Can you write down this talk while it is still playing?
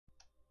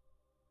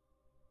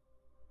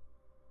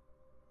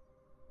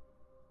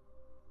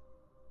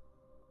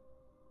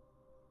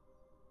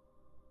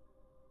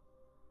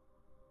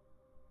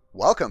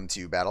Welcome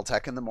to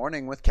BattleTech in the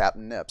Morning with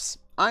Captain Nips.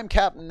 I'm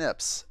Captain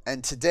Nips,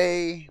 and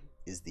today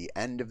is the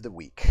end of the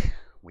week.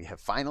 We have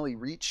finally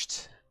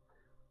reached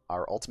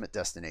our ultimate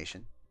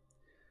destination.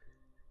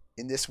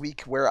 In this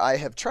week where I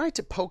have tried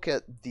to poke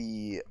at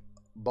the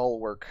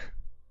Bulwark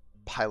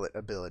pilot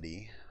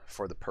ability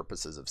for the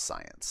purposes of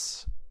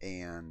science.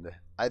 And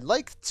I'd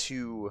like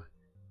to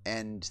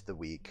end the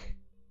week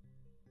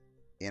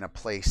in a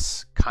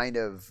place kind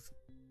of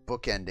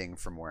bookending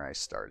from where I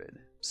started.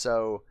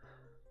 So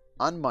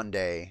on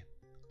Monday,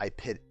 I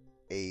pit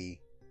a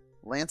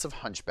lance of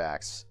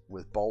Hunchbacks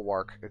with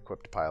Bulwark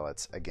equipped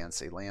pilots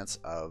against a lance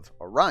of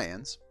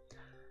Orions,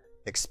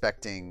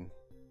 expecting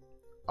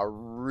a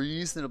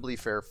reasonably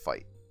fair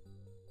fight.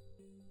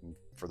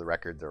 For the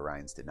record, the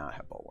Orions did not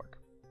have Bulwark.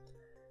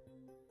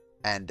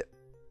 And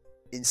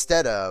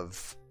instead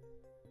of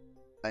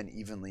an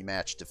evenly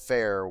matched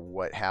affair,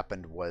 what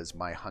happened was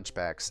my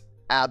Hunchbacks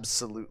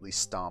absolutely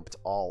stomped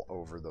all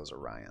over those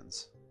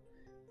Orions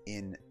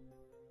in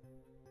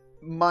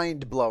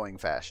mind-blowing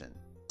fashion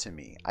to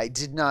me. I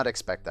did not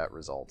expect that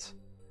result.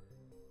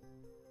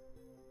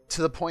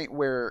 To the point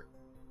where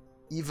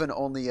even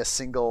only a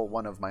single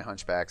one of my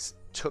Hunchbacks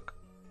took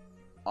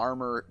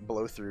armor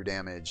blow-through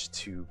damage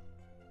to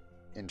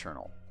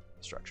internal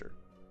structure.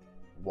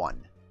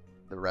 One.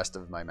 The rest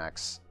of my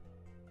mechs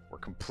were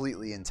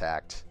completely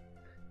intact.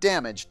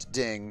 Damaged,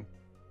 ding.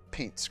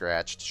 Paint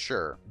scratched,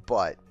 sure,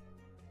 but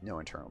no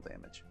internal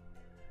damage.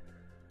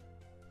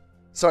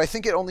 So I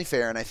think it only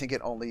fair, and I think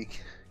it only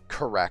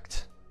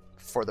correct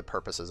for the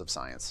purposes of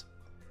science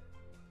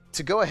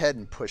to go ahead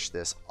and push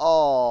this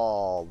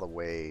all the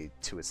way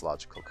to its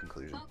logical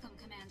conclusion. Welcome,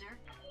 Commander.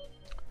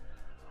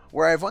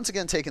 Where I've once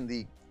again taken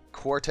the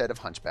quartet of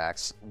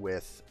Hunchbacks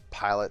with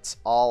pilots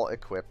all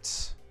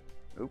equipped.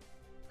 Oop,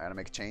 I gotta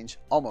make a change.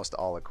 Almost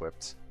all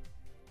equipped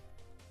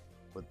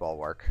with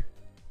Bulwark.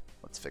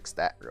 Let's fix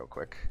that real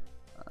quick.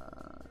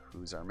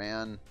 Who's our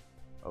man?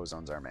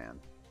 Ozone's our man.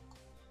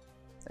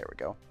 There we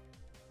go.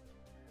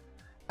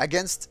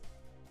 Against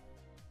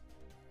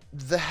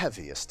the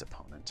heaviest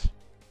opponent,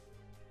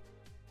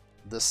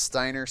 the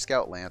Steiner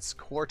Scout Lance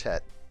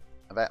quartet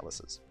of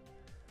Atlases.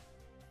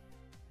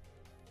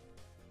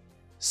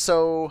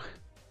 So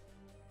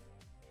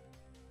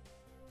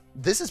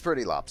this is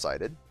pretty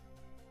lopsided,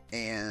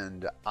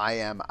 and I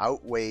am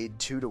outweighed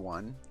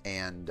 2-1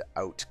 and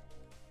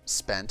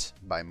outspent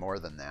by more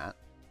than that.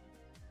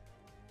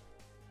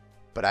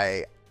 But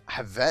I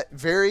have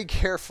very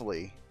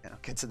carefully, and I'll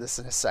get to this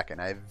in a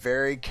second, I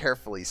very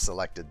carefully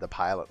selected the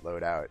pilot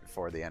loadout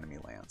for the enemy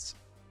lance.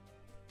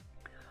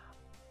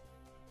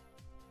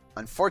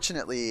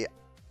 Unfortunately,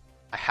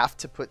 I have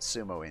to put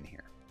Sumo in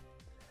here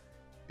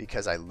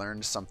because I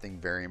learned something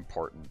very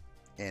important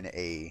in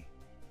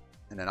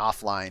an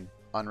offline,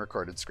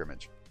 unrecorded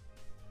scrimmage.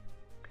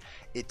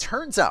 It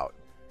turns out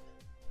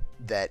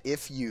that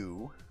if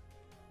you,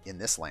 in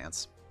this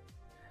lance,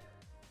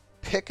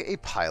 pick a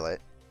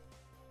pilot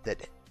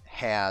that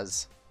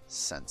has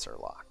sensor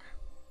lock,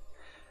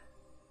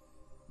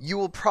 you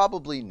will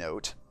probably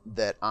note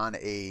that on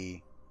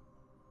a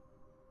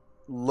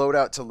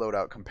loadout to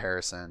loadout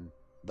comparison,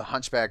 the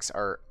Hunchbacks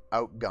are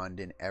outgunned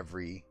in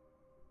every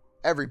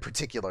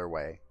particular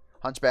way.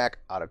 Hunchback,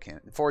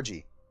 autocannon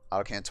 4G,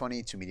 autocannon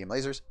 20, 2 medium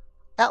lasers.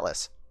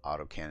 Atlas,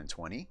 autocannon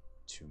 20,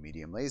 2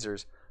 medium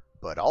lasers,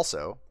 but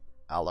also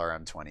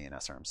LRM 20 and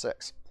SRM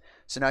 6.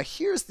 So now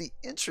here's the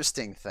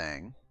interesting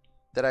thing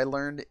that I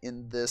learned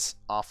in this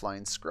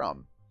offline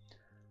scrum.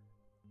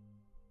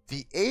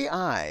 The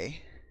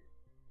AI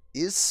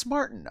is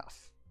smart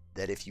enough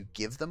that if you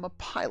give them a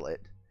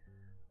pilot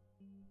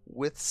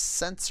with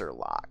sensor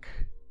lock,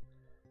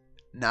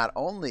 not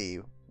only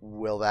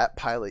will that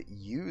pilot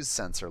use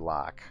sensor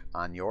lock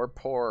on your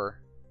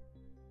poor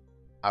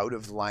out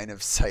of line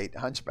of sight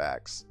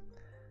Hunchbacks,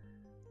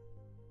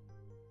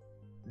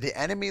 the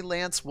enemy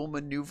lance will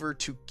maneuver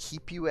to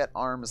keep you at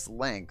arm's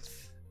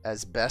length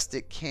as best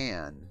it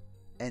can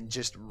and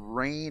just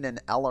rain an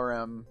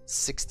LRM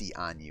 60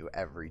 on you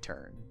every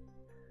turn.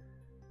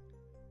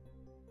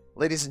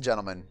 Ladies and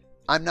gentlemen,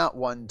 I'm not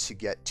one to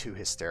get too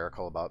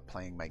hysterical about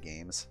playing my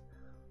games,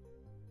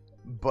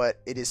 but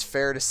it is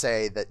fair to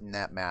say that in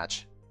that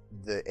match,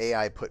 the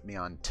AI put me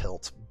on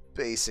tilt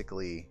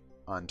basically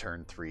on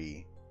turn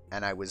 3,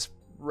 and I was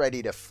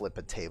ready to flip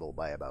a table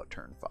by about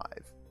turn 5.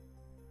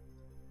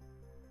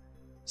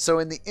 So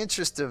in the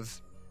interest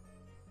of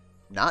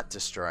not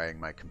destroying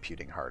my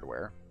computing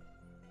hardware,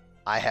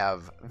 I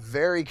have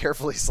very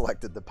carefully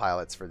selected the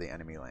pilots for the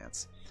enemy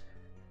lance.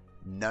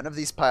 None of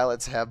these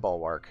pilots have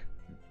Bulwark,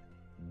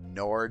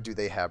 nor do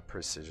they have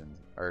precision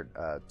or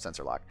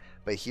sensor lock.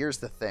 But here's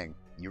the thing,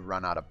 you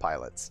run out of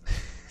pilots.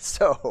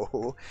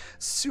 So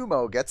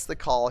Sumo gets the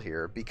call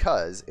here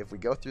because if we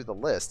go through the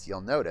list,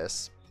 you'll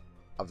notice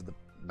of the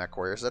mech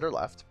warriors that are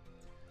left,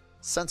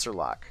 sensor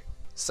lock,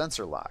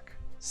 sensor lock,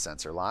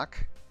 sensor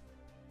lock,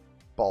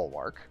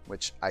 Bulwark,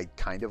 which I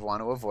kind of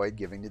want to avoid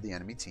giving to the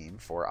enemy team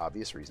for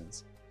obvious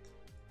reasons,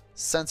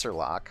 sensor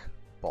lock,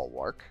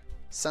 Bulwark,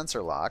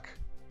 sensor lock,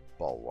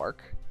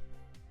 Bulwark,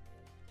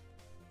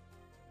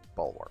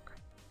 Bulwark.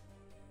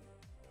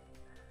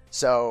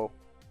 So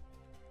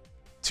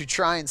to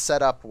try and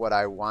set up what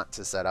I want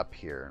to set up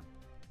here,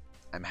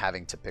 I'm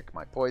having to pick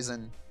my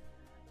poison,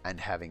 and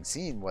having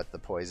seen what the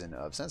poison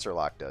of Sensor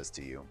Lock does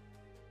to you,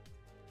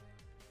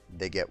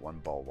 they get one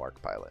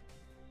Bulwark Pilot.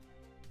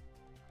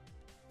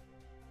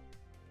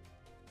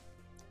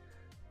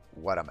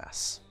 What a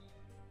mess.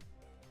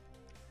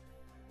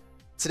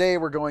 Today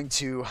we're going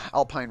to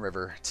Alpine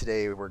River.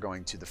 Today we're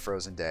going to the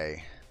Frozen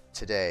Day.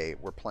 Today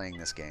we're playing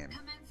this game.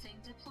 Commencing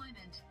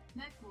deployment.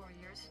 Mech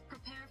warriors,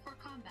 prepare for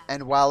combat.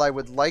 And while I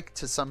would like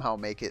to somehow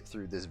make it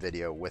through this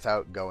video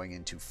without going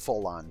into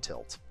full-on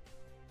tilt,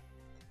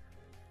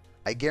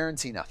 I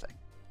guarantee nothing.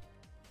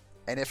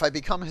 And if I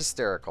become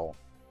hysterical,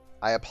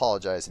 I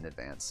apologize in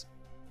advance,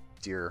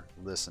 dear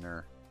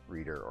listener,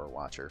 reader, or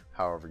watcher,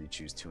 however you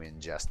choose to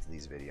ingest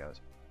these videos.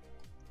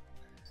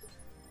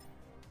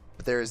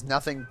 But there is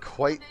nothing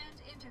quite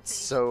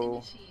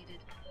so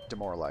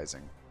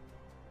demoralizing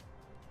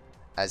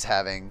as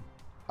having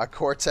a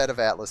quartet of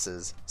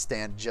Atlases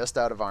stand just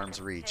out of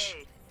arm's reach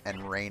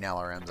and rain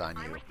LRMs on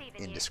you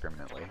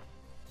indiscriminately.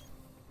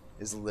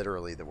 Is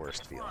literally the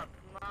worst feeling.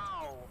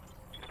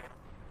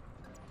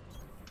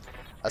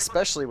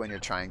 Especially when you're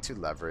trying to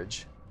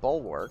leverage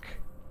Bulwark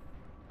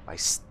by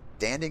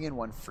standing in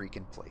one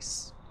freaking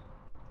place.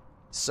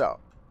 So,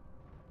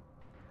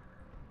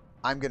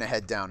 I'm going to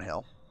head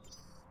downhill.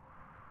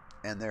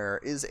 And there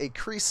is a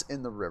crease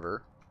in the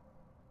river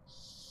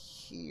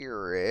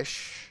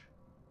here-ish.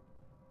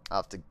 I'll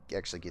have to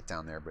actually get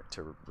down there but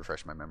to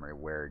refresh my memory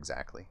where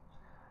exactly.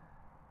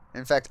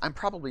 In fact, I'm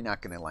probably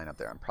not going to line up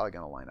there. I'm probably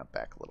going to line up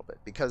back a little bit.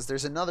 Because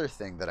there's another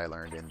thing that I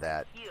learned in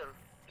that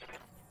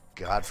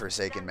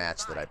godforsaken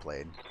match that I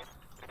played.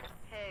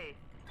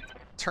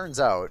 Turns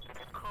out,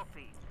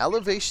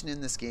 elevation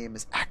in this game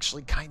is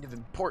actually kind of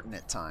important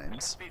at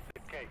times.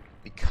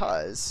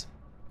 Because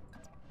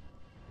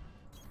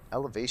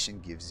elevation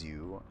gives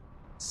you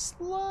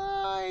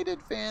slight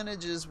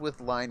advantages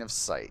with line of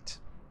sight.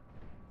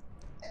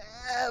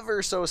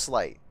 Ever so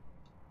slight.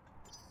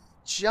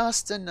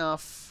 Just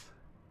enough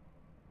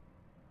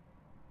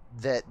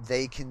that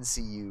they can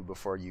see you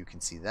before you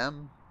can see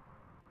them.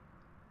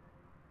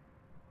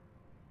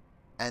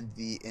 And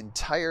the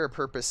entire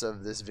purpose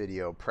of this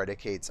video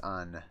predicates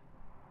on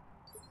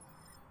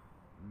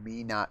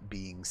me not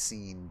being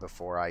seen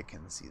before I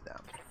can see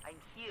them.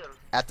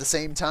 At the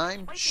same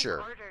time,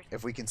 sure.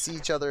 If we can see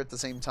each other at the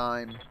same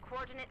time,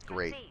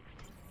 great.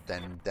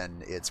 Then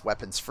it's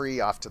weapons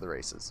free, off to the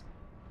races.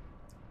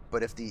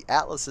 But if the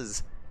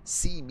Atlases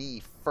see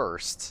me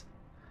first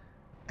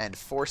and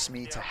force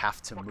me to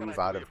have to move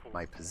out of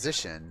my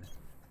position,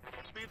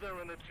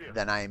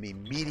 then I am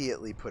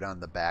immediately put on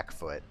the back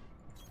foot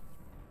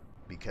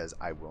because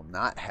I will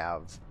not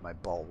have my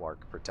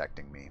Bulwark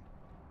protecting me.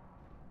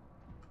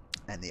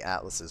 And the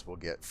Atlases will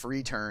get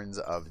free turns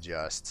of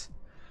just...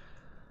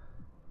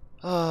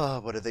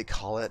 what do they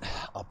call it?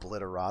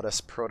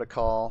 Obliteratus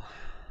Protocol?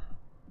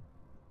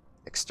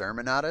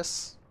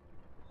 Exterminatus?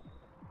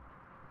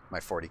 My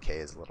 40k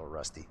is a little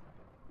rusty.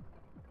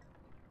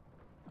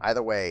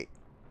 Either way,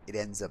 it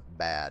ends up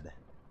bad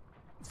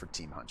for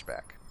Team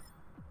Hunchback.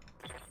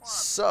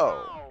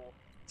 So,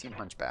 Team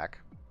Hunchback,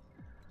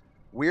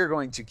 we're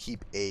going to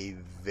keep a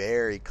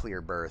very clear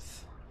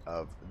berth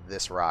of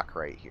this rock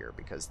right here,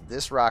 because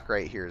this rock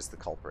right here is the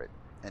culprit.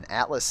 An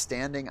Atlas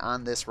standing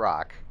on this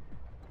rock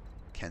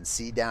can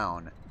see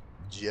down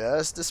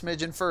just a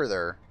smidgen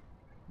further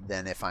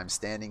than if I'm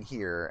standing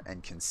here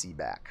and can see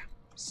back.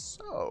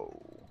 So,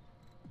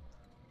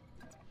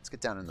 let's get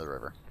down into the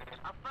river.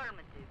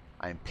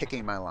 I am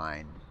picking my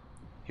line.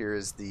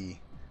 Here's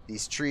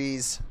these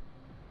trees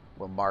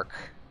will mark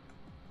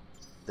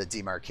the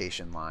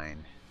demarcation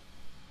line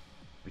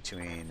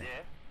between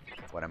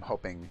what I'm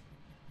hoping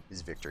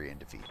is victory and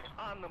defeat.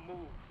 On the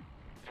move.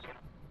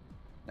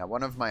 Now,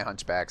 one of my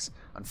Hunchbacks,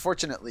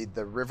 unfortunately,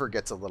 the river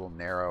gets a little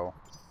narrow.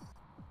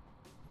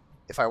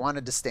 If I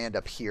wanted to stand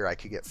up here, I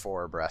could get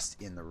 4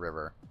 abreast in the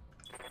river.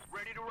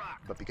 Ready to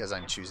rock. But because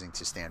I'm choosing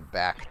to stand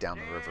back down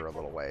the river a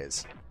little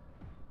ways,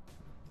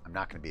 I'm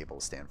not going to be able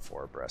to stand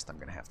 4 abreast. I'm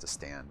going to have to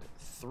stand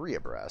 3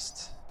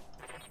 abreast.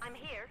 I'm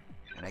here.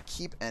 And I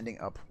keep ending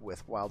up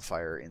with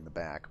wildfire in the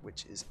back,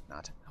 which is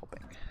not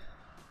helping.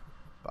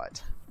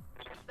 But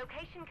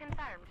Location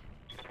confirmed.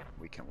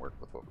 we can work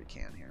with what we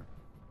can here.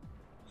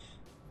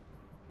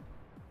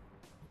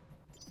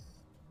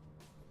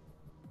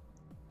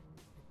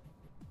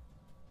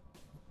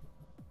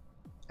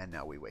 And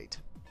now we wait.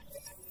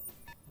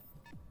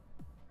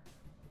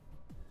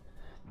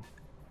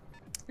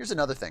 Here's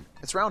another thing.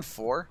 It's round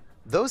 4.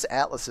 Those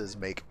Atlases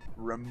make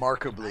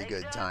remarkably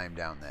good time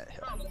down that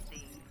hill.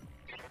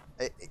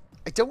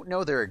 I don't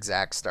know their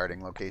exact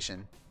starting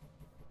location.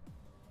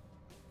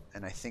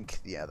 And I think,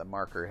 yeah, the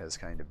marker has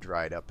kind of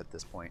dried up at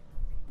this point.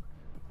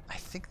 I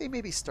think they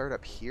maybe start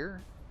up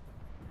here.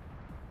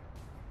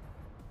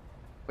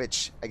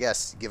 Which, I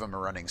guess, give them a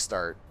running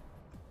start.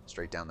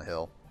 Straight down the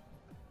hill.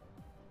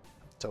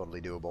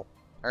 Totally doable.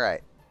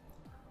 Alright.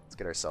 Let's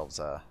get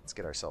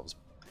ourselves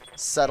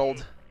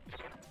settled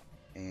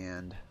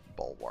and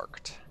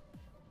bulwarked.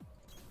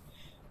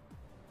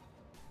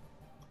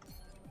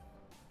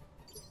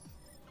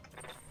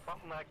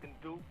 I can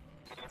do.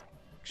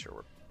 Make sure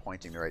we're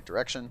pointing the right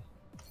direction.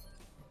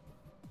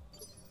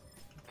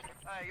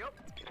 Yup.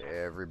 Get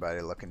everybody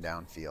looking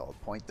downfield.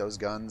 Point those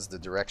guns the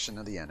direction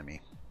of the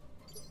enemy.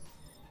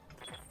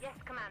 Yes,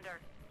 Commander.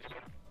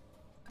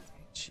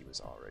 She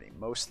was already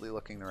mostly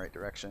looking the right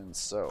direction,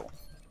 so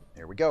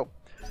here we go.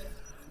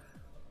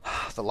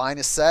 The line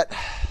is set.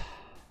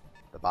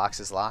 The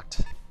box is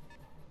locked.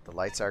 The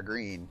lights are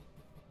green.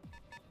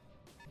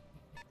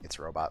 It's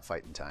robot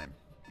fighting time.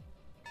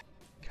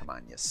 Come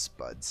on, you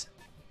spuds.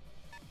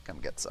 Come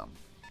get some.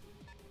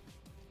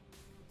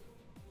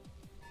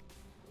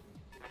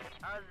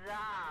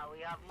 Huzzah!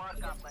 We have more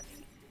company.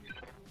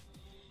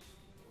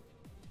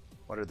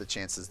 What are the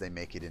chances they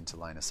make it into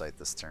line of sight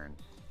this turn?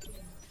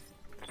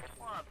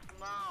 What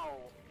now?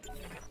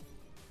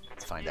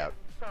 Let's find out.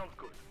 Sounds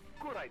good.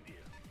 Good idea.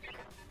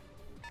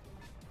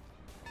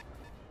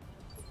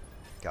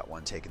 Got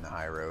one taking the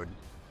high road.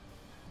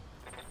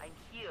 I'm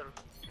here.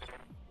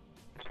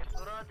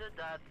 Roger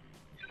that.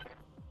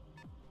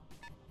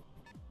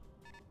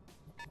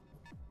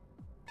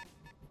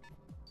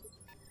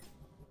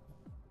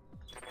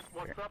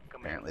 What's up,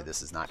 Commander? Apparently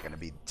this is not going to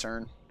be the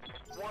turn.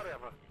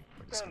 Whatever.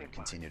 We're just going Standing to by.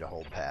 continue to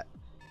hold pat.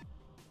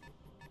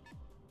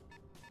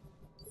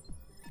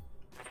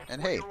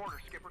 And What's hey, your order,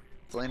 Skipper?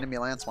 if the enemy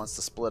lance wants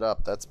to split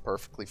up, that's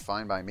perfectly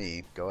fine by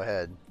me. Go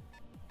ahead.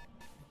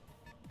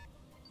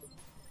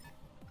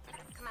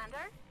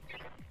 Commander?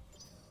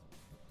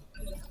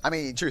 I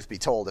mean, truth be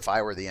told, if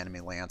I were the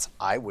enemy lance,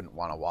 I wouldn't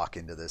want to walk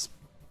into this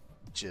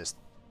just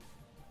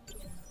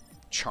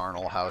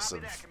charnel house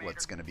of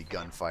what's going to be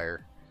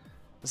gunfire.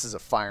 This is a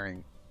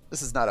firing...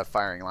 This is not a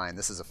firing line.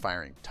 This is a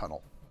firing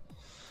tunnel.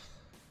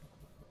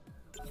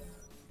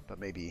 But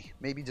maybe,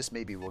 just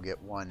maybe we'll get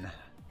one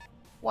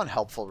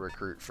helpful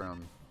recruit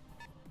from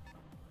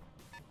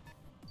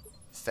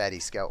Fatty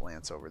Scout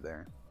Lance over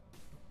there.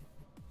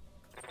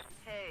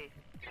 Hey.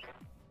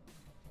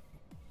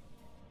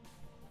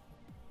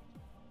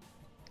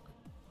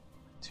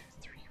 2,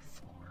 3,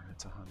 4.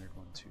 That's 100.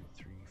 1, 2,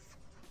 3, 4.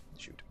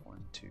 Shoot. 1,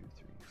 2,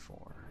 3, 4.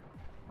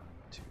 1,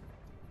 2,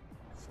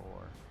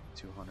 4.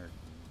 200.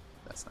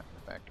 That's not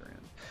going to factor in.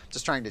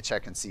 Just trying to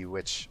check and see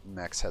which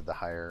mechs had the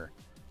higher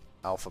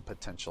alpha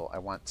potential. I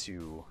want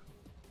to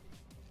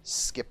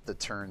skip the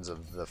turns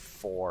of the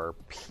 4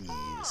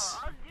 Ps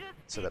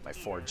so that my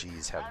 4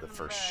 Gs have the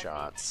first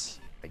shots,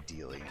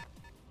 ideally.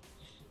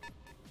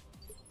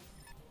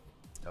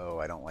 Oh,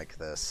 I don't like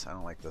this. I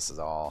don't like this at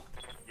all.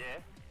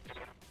 Yeah?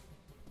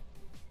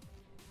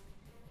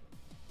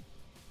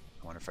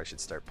 I wonder if I should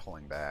start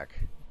pulling back,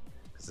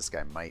 because this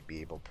guy might be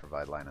able to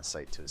provide line of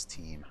sight to his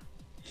team.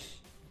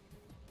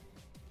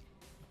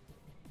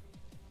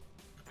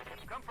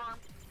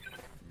 Confirmed.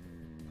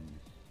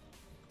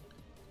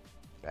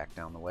 Back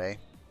down the way.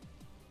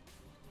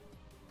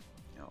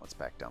 No, let's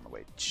back down the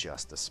way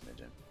just a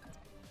smidgen.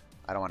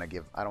 I don't want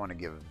to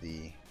give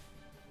the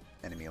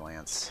enemy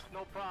lance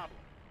No problem.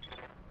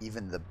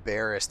 even the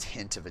barest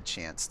hint of a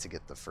chance to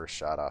get the first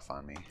shot off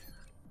on me.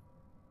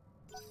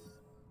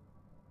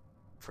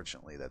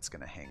 Fortunately, that's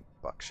going to hang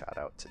buckshot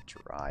out to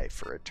dry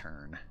for a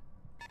turn.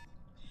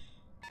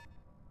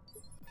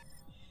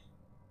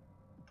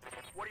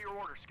 What are your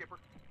orders, Skipper?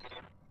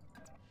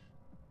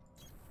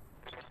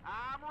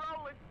 I'm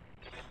rolling.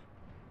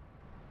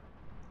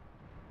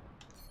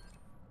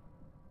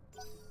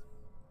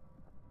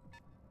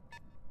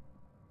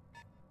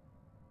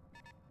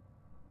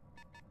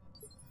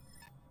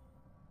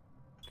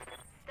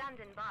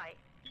 Standing by.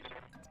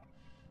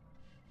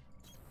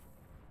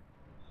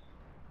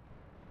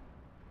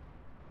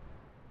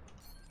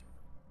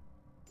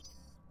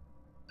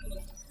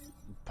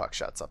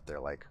 Buckshot's up there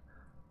like,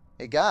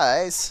 hey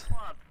guys,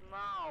 What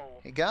now?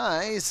 hey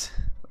guys,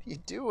 what are you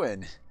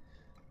doing?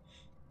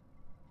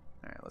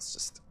 Alright, let's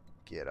just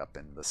get up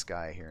into the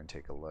sky here and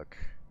take a look.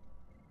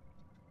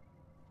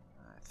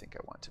 I think I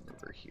want to move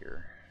her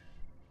here.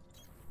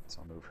 So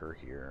I'll move her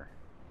here.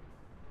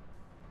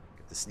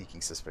 Get the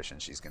sneaking suspicion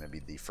she's going to be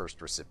the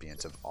first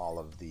recipient of all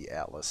of the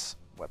Atlas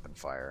weapon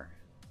fire.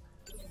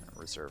 And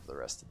reserve the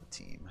rest of the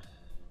team.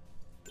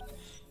 Let's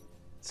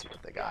see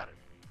what they got. Got it.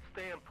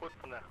 Stay put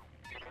for now.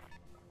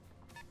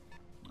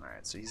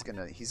 Alright, so he's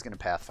gonna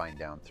pathfind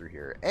down through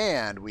here.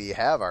 And we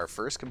have our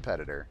first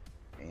competitor.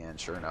 And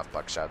sure enough,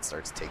 Buckshot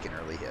starts taking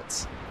early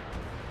hits.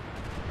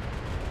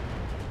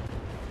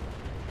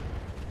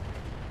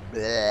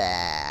 Blah.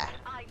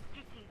 I'm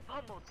getting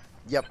pummeled.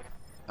 Yep,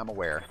 I'm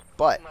aware.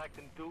 But Nothing I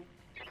can do.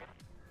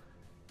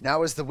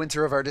 now is the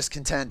winter of our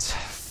discontent.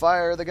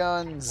 Fire the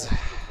guns. You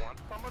want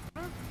some of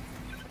this?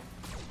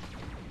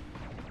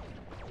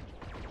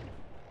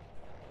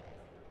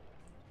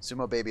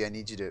 Sumo baby, I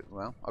need you to...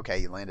 Well, okay,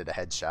 you landed a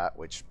headshot,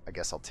 which I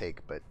guess I'll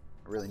take, but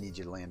I really need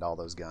you to land all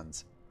those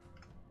guns.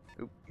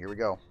 Oop, here we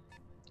go.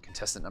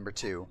 Contestant number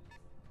 2.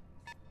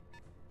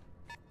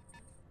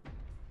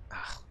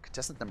 Ah,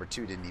 contestant number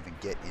 2 didn't even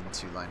get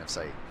into line of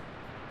sight.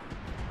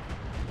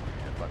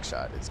 And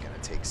Buckshot is going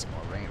to take some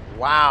more rain.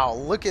 Wow,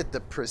 look at the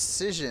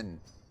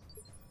precision.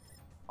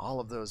 All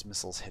of those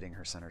missiles hitting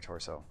her center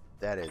torso.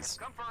 That is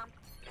Confirmed.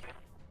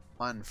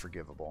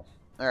 Unforgivable.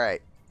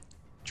 Alright.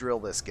 Drill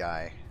this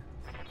guy.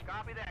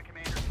 Copy that,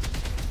 Commander.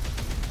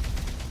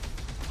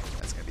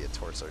 That's going to be a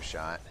torso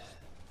shot.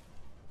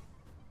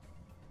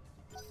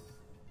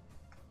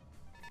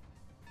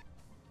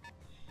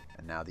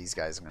 And now these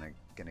guys are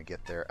going to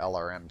get their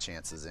LRM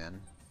chances in.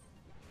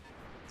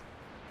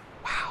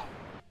 Wow.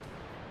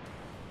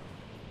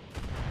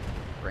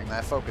 Bring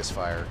that focus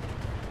fire.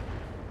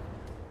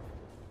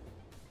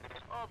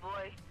 Oh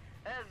boy,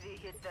 heavy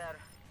hit there.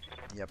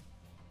 Yep.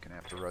 Gonna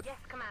have to Yes,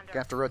 Commander. gonna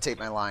have to rotate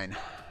my line.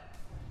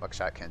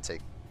 Buckshot can't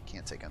take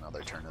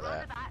another turn of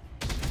Roger that.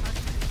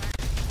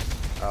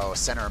 that. Oh,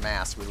 center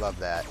mass. We love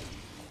that.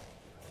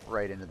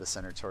 Right into the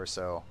center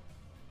torso.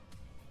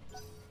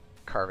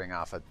 Carving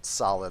off a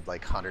solid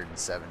like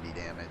 170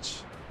 damage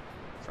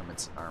from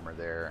its armor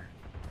there.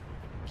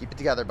 Keep it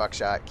together,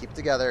 Buckshot. Keep it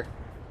together.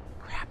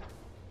 Crap.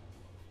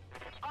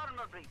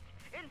 Armor breach.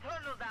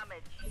 Internal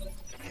damage.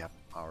 Yep,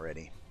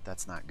 already.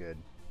 That's not good.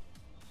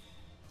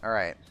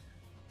 Alright.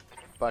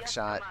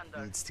 Buckshot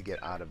Commander. needs to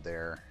get out of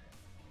there.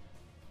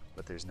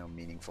 But there's no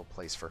meaningful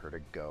place for her to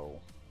go.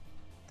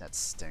 That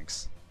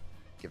stinks.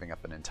 Giving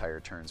up an entire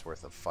turn's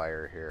worth of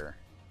fire here.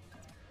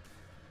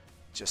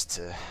 Just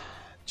to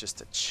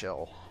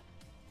chill.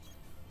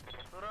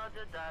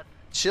 Roger that.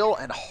 Chill,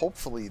 and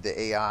hopefully the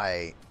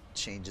AI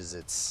changes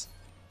its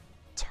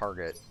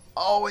target.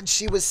 Oh, and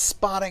she was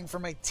spotting for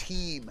my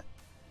team.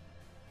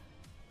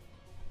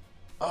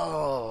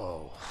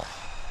 Oh.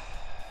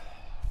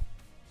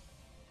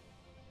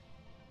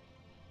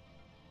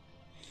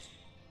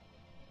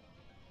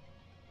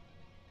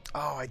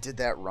 Oh, I did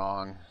that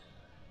wrong.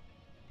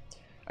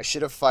 I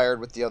should have fired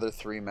with the other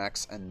 3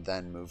 mechs and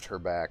then moved her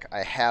back.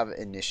 I have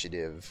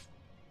initiative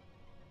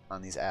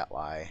on these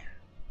Atli.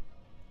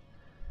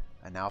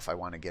 And now if I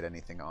want to get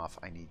anything off,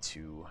 I need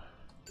to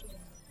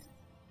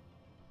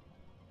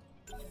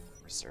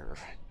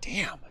reserve.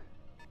 Damn.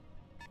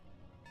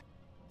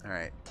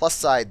 Alright. Plus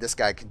side, this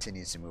guy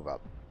continues to move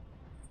up.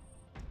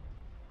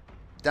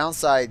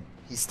 Downside,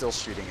 he's still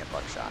shooting at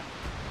Buckshot.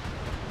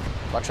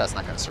 Buckshot's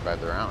not going to survive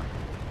the round.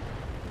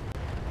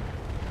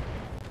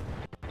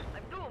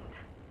 I'm doomed.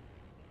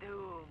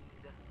 Doomed.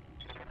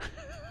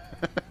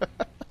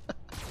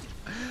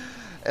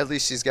 At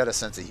least she's got a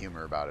sense of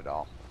humor about it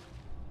all.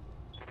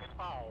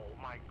 Oh,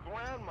 my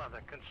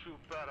grandmother can shoot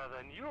better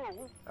than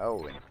you.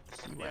 Oh, and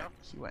he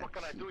went What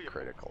can I do, heat you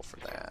critical for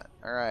that.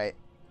 Alright.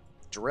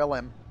 Drill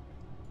him.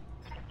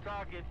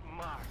 Target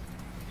marked.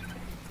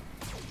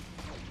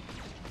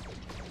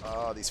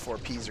 Oh, these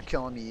 4Ps are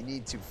killing me. You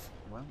need to...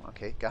 Well,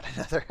 okay. Got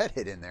another head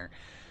hit in there.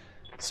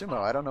 Sumo,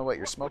 I don't know what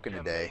you're smoking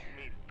What today.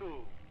 you make me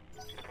do?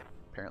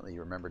 Apparently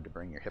you remembered to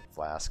bring your hip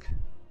flask.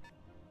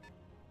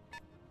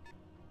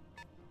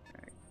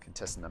 Alright,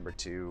 contestant number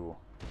 2.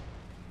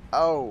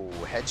 Oh,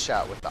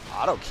 headshot with the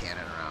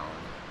autocannon round.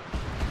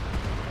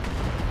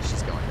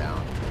 She's going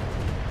down.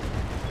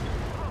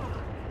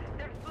 Oh,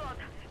 there's blood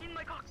in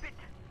my cockpit.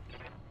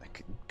 I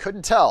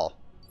couldn't tell.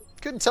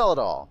 Couldn't tell at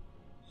all.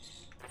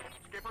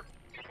 Skipper,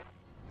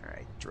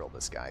 Alright, drill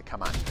this guy.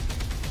 Come on.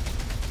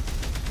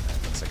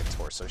 That looks like a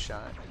torso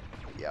shot.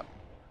 Yep.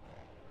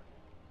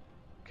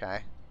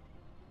 Okay.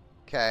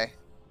 Okay.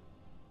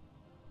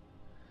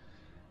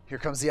 Here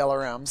comes the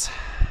LRMs.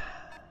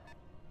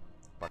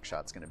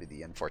 Buckshot's going to be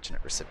the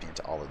unfortunate recipient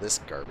to all of this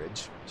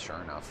garbage.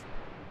 Sure enough.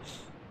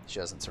 She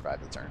doesn't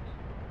survive the turn.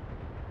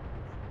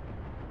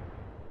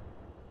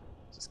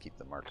 Just keep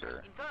the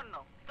marker.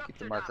 Internal. Keep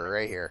the Structure marker damage.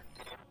 right here.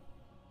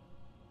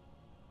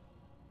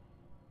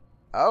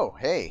 Oh,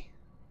 hey.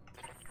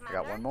 I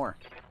got Commander? one more.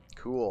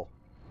 Cool.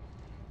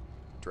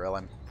 Drill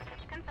him.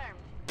 Confirmed.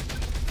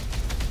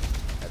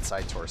 That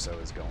side torso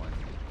is going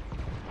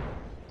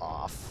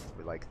off.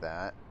 We like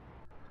that.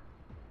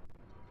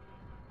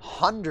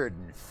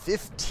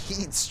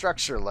 115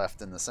 structure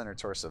left in the center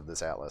torso of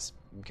this Atlas.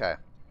 Okay.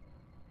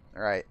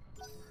 Alright.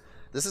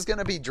 This is going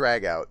to be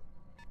drag out.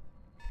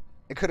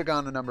 It could have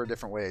gone a number of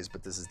different ways,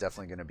 but this is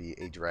definitely going to be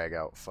a drag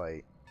out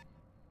fight.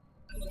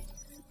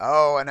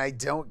 Oh, and I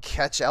don't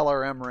catch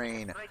LRM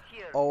rain. Right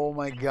here. Oh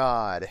my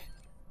god.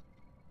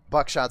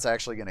 Buckshot's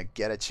actually going to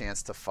get a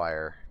chance to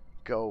fire.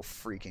 Go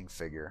freaking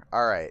figure.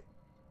 Alright.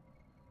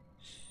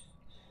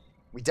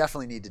 We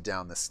definitely need to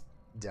down this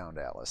downed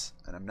Atlas.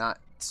 And I'm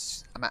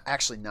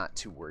actually not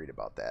too worried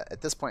about that.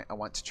 At this point, I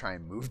want to try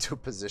and move to a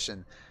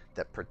position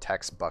that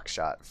protects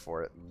Buckshot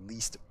for at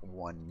least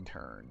one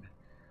turn.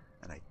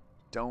 And I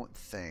don't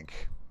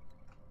think...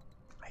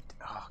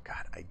 oh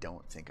god, I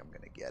don't think I'm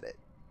going to get it.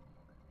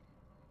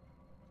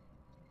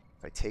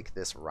 If I take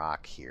this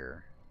rock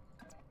here...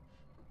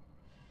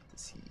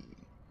 does he...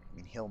 I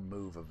mean, he'll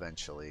move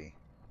eventually.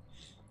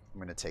 I'm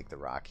going to take the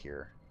rock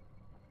here.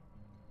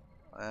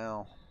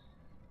 Well...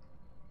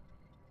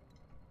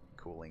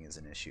 cooling is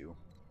an issue.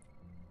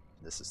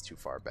 This is too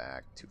far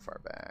back, too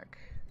far back.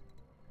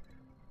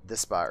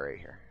 This spot right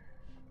here.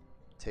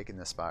 Taking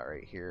this spot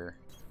right here.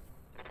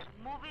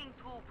 Moving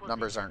to position.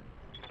 Numbers aren't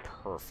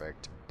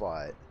perfect,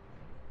 but...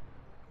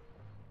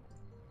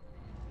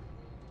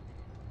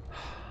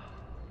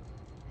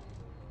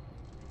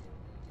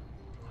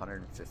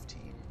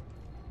 115.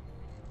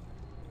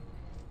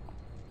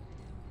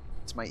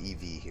 It's my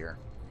EV here.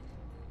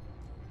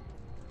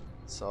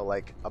 So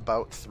like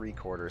about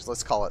 3/4.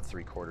 Let's call it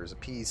 3/4 a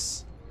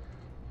piece.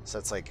 So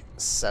that's like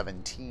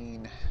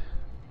 17.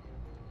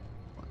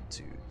 1,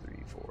 2,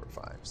 3, 4,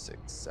 5,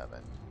 6,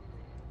 7,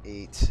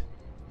 8.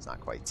 It's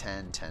not quite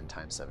 10. 10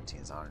 times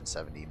 17 is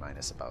 170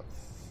 minus about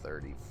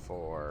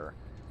 34.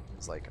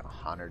 It's like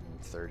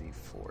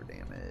 134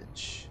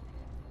 damage.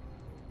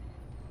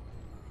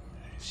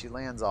 If she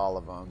lands all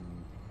of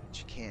them,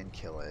 she can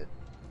kill it.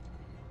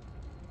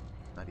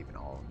 Not even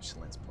all of them. She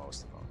lands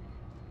most of them.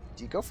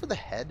 Do you go for the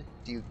head?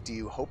 Do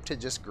you hope to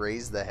just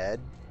graze the head?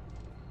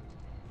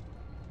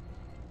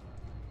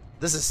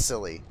 This is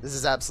silly. This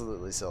is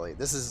absolutely silly.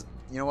 This is,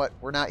 you know what?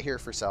 We're not here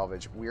for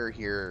salvage. We're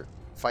here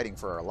fighting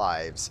for our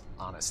lives,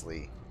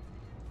 honestly.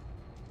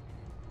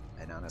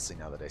 And honestly,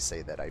 now that I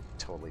say that, I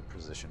totally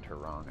positioned her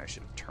wrong. I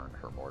should have turned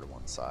her more to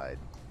one side.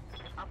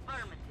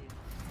 Affirmative.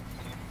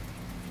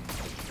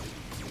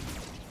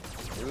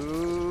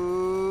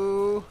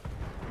 Ooh.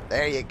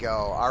 There you go.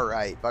 All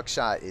right.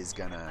 Buckshot is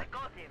gonna... I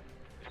got him.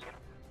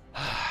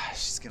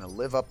 She's gonna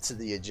live up to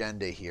the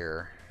agenda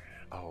here.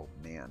 Oh,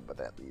 man, but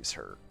that leaves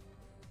her.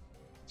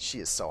 She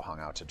is so hung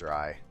out to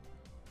dry.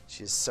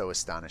 She is so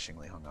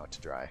astonishingly hung out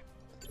to dry.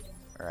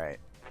 All right.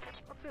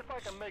 Let's see if I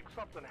can make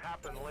something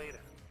happen later.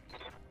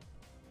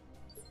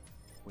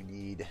 We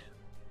need...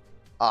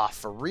 Ah,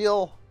 for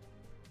real?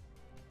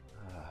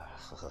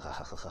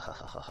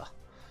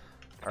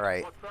 All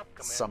right. What's up,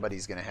 Commander?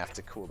 Somebody's going to have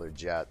to cool their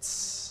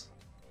jets.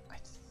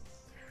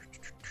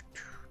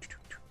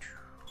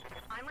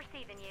 I'm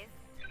receiving you.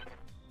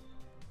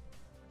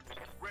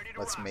 Ready to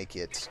Let's rock. make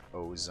it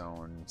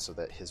ozone so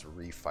that his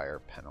refire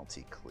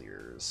penalty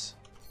clears.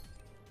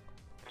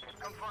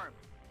 Confirmed.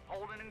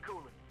 Holding and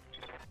cooling.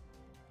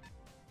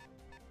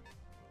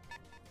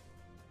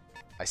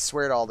 I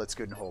swear to all that's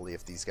good and holy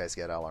if these guys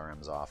get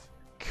LRMs off.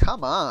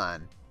 Come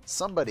on!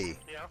 Somebody,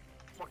 Yeah?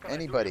 What can I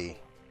do anybody,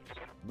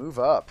 for? move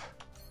up.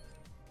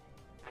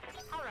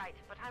 All right,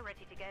 but I'm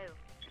ready to go.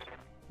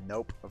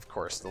 Nope, of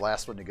course. The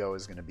last one to go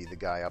is going to be the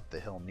guy up the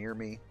hill near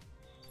me.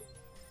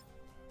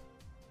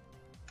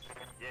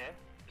 Yeah?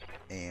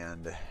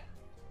 And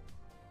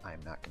I'm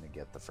not going to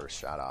get the first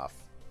shot off.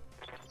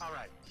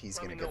 Alright. He's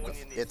Let going me to know get when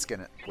you the... need It's going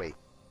to... Wait.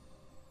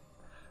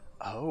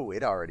 Oh,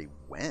 it already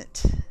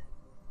went.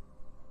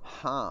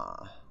 Huh.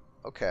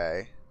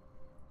 Okay.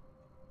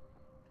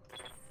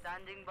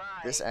 Standing by.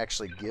 This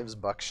actually gives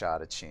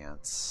Buckshot a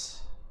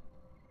chance.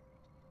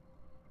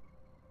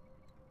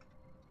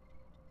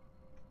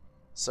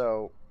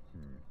 So...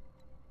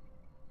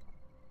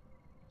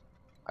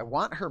 I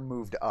want her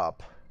moved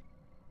up,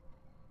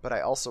 but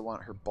I also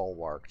want her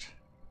bulwarked.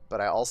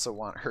 But I also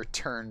want her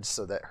turned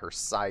so that her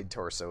side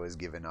torso is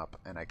given up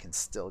and I can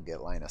still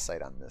get line of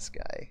sight on this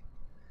guy.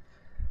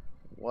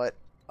 What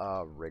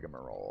a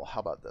rigmarole. How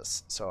about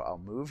this? So I'll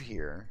move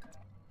here.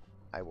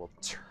 I will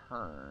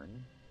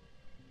turn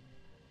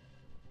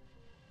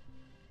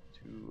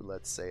to,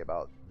 let's say,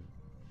 about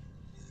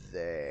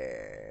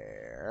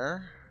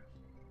there.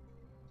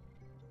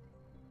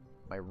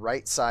 My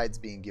right side's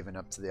being given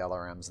up to the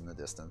LRMs in the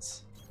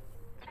distance.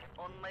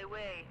 On my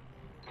way.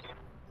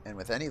 And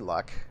with any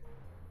luck,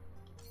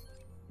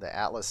 the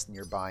Atlas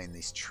nearby in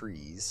these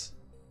trees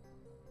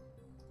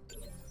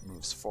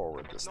moves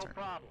forward this No turn.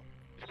 problem.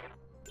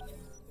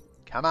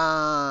 Come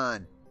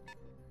on!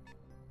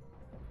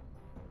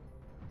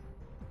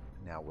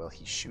 Now, will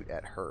he shoot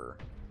at her?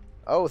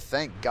 Oh,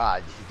 thank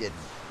God he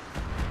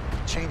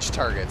didn't. Change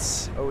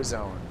targets.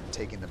 Ozone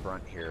taking the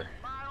brunt here.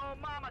 My old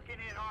mama can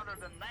hit harder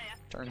than that.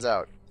 Turns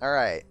out.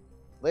 Alright,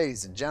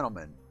 ladies and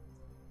gentlemen,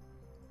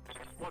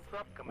 What's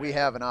up, Commander? we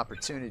have an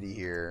opportunity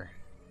here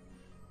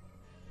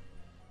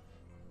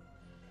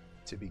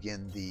to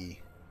begin the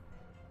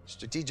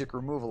strategic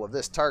removal of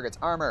this target's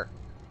armor.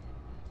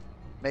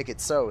 Make it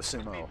so,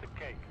 Sumo. Piece of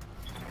cake.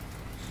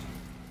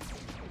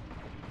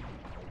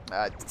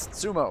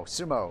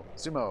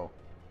 Sumo.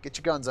 Get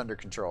your guns under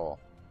control.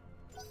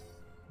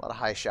 A lot of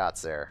high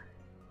shots there.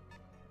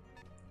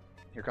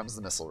 Here comes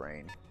the missile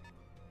rain.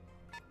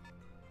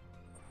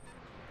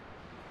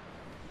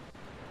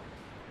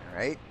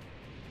 Alright.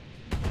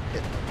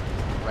 Hit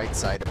the right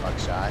side of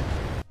Buckshot,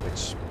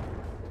 which...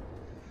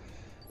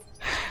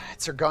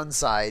 It's her gun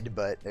side,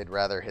 but I'd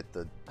rather hit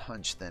the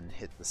hunch than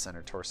hit the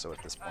center torso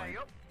at this point.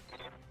 Yup.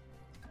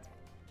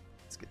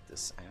 Let's get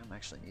this. I don't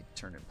actually need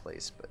to turn in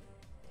place, but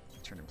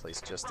turn in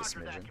place just a Roger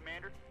that, smidgen.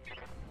 Commander.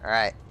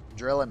 Alright,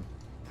 drill him.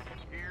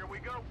 Here we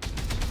go.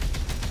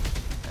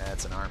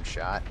 That's an arm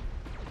shot.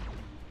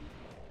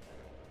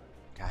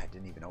 God, I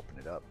didn't even open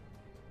it up.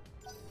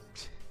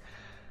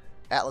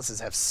 Atlases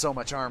have so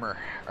much armor.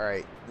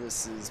 Alright,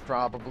 this is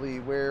probably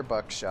where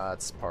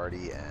Buckshot's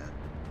party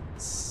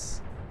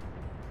ends.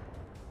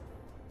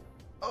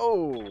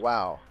 Oh,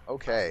 wow.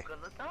 Okay.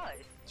 Gonna die.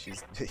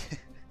 She's...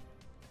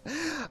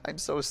 I'm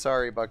so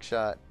sorry,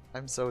 Buckshot.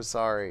 I'm so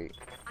sorry.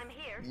 I'm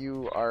here.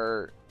 You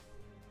are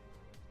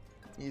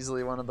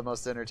easily one of the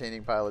most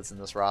entertaining pilots in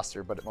this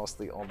roster, but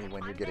mostly only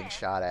when you're getting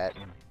shot at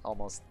and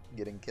almost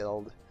getting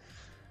killed.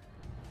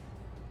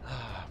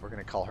 We're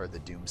going to call her the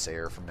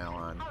Doomsayer from now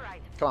on. All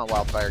right. Come on,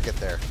 Wildfire, get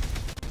there.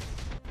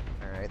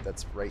 Alright,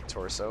 that's right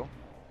torso.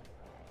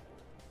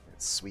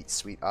 Sweet,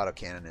 sweet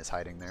autocannon is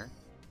hiding there.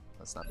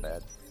 That's not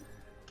bad.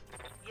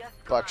 Yes,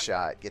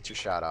 Buckshot, get your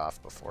shot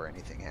off before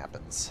anything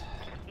happens.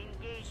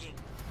 Engaging.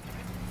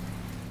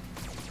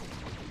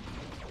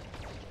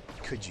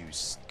 Could you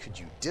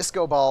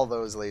disco ball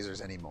those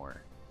lasers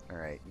anymore?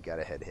 Alright, you got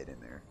a head hit in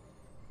there.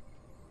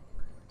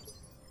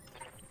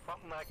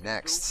 Something I can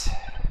Next,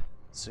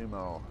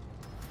 Sumo.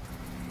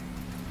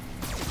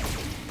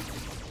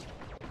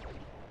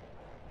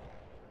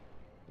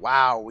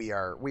 Wow, we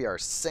are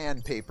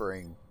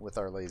sandpapering with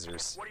our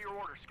lasers. What are your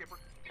orders, Skipper?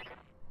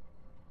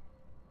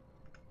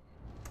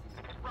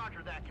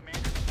 Roger that,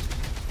 Commander.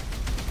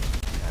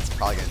 That's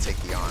probably going to take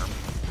the arm.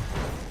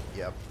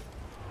 Yep.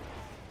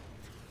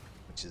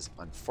 Which is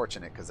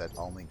unfortunate because that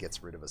only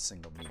gets rid of a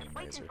single medium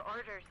laser. Waiting for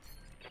orders.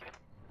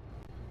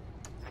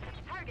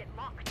 Target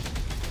locked.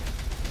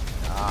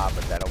 Ah,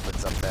 but that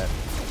opens up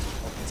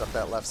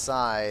that left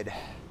side.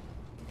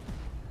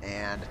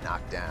 And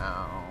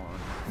knockdown.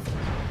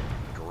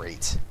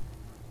 Great.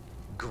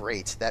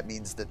 Great. That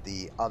means that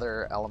the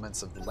other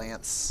elements of the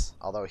lance,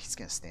 although he's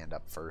going to stand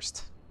up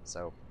first.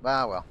 So,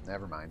 well,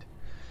 never mind.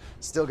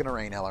 Still going to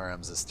rain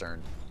LRMs this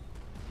turn.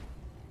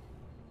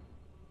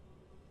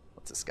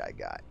 What's this guy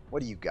got?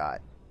 What do you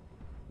got?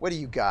 What do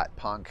you got,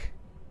 punk?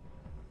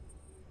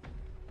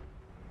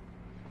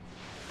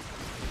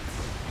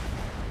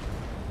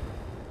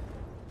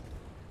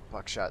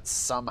 Buckshot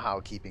somehow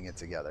keeping it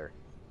together.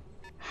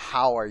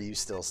 How are you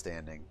still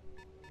standing?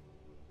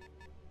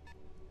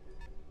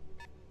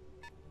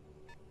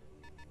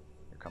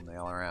 Here come the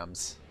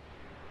LRMs.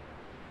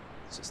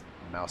 Let's just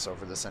mouse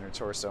over the center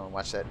torso and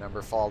watch that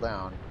number fall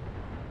down.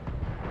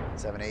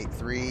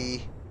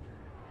 783.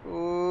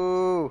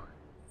 Ooh.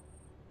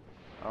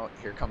 Oh,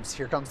 here comes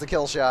the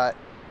kill shot.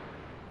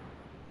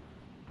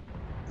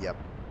 Yep.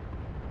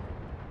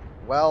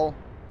 Well,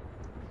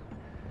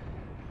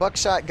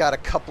 Buckshot got a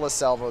couple of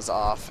salvos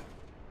off.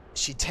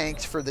 She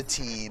tanked for the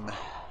team.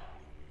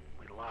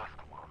 We lost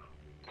one.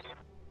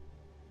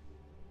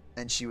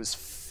 And she was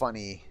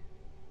funny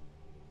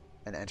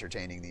and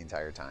entertaining the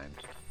entire time.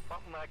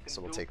 Something I can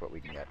So we'll do. take what we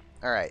can get.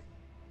 Alright.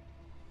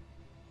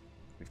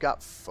 We've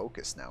got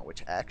focus now,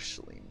 which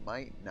actually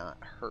might not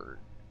hurt.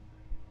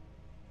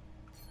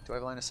 Do I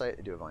have line of sight?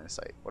 I do have line of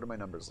sight. What do my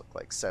numbers look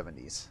like?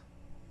 70s.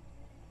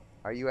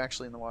 Are you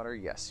actually in the water?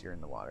 Yes, you're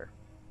in the water.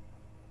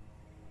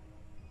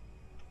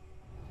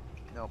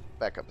 Nope.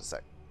 Back up a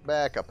sec.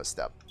 Back up a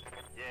step.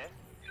 Yeah?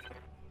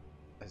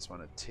 I just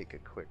want to take a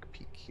quick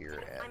peek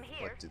here at I'm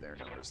here. what do their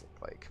numbers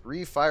look like.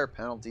 Refire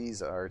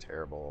penalties are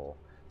terrible.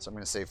 So I'm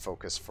going to save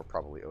focus for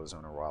probably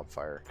ozone or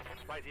wildfire.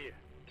 Right here.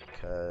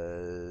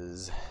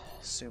 Because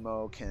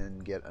Sumo can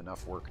get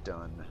enough work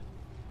done.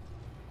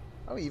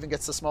 Oh, he even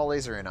gets the small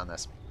laser in on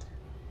this.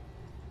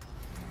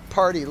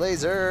 Party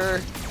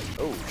laser!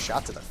 Oh,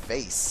 shot to the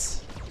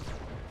face.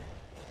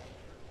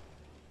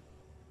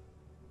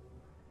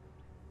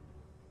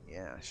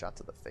 Yeah, shot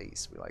to the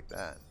face. We like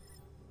that.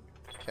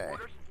 Okay.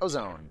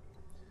 Ozone.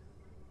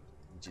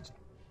 Need you to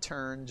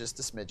turn just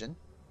a smidgen.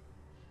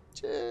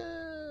 Just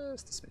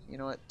a smidgen. You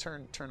know what?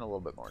 Turn a little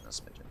bit more than a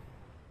smidgen.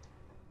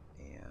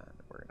 And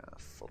we're going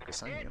to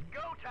focus on you. It's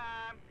go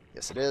time.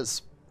 Yes, it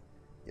is.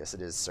 Yes,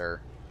 it is,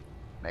 sir.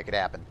 Make it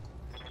happen.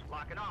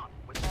 Lock it on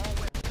with all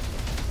weapons.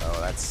 Oh,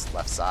 that's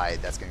left side.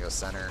 That's going to go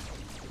center.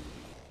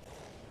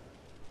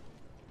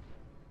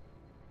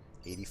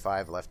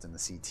 85 left in the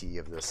CT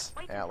of this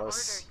Waiting for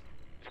Atlas.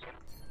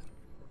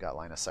 We've got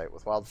line of sight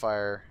with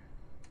Wildfire.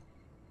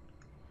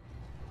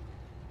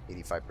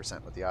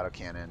 85% with the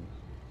autocannon.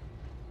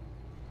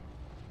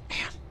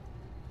 Man,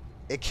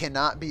 it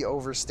cannot be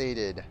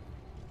overstated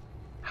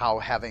how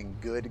having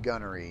good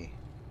gunnery,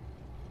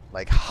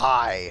 like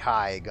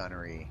high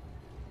gunnery,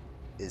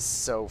 is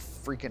so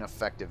freaking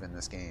effective in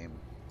this game.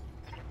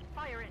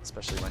 Fire in.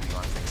 Especially when you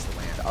want things to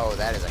land. Oh,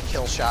 that is a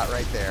kill shot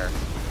right there.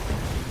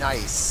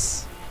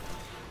 Nice.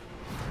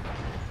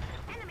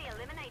 Enemy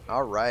eliminated.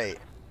 All right.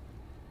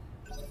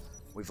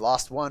 We've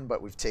lost one,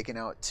 but we've taken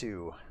out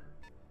two.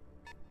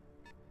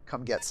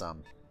 Come get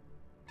some.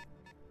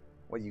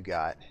 What do you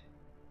got?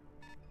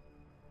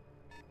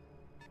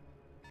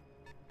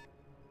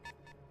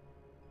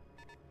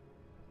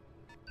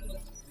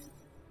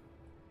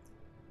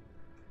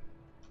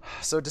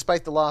 So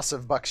despite the loss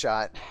of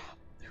Buckshot,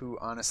 who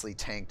honestly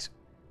tanked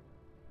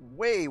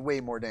way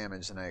more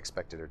damage than I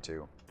expected her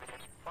to,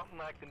 Something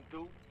I can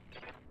do.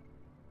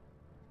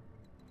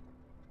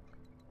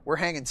 we're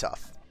hanging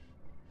tough.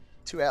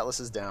 2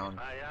 Atlases down.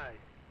 Aye, aye.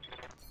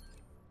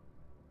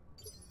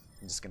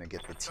 I'm just going to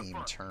get the team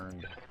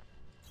turned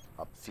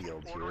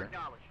upfield Order here.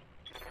 acknowledged.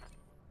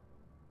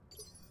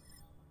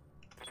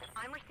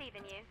 I'm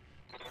receiving you.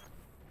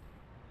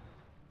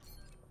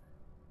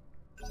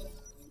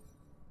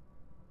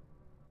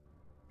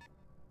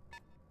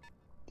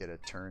 Get a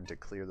turn to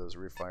clear those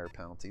roof fire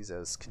penalties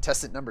as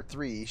contestant number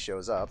 3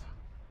 shows up.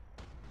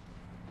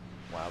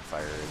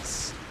 Wildfire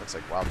is... Looks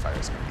like Wildfire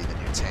is going to be the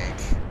new tank.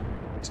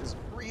 Which is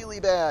really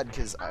bad,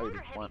 because I would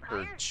want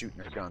her shooting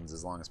her guns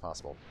as long as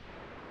possible.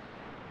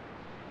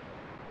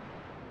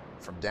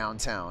 From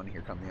downtown,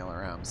 here come the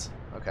LRMs.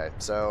 Okay,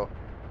 so...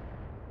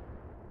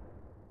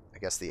 I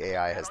guess the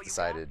AI has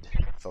decided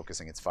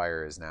focusing its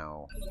fire is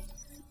now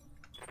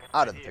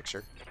out of the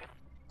picture.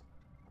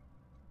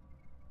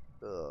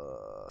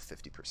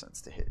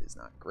 50% to hit is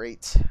not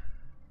great.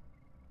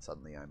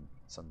 Suddenly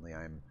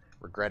I'm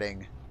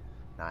regretting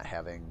not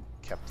having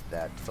kept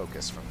that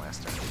focus from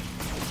last turn.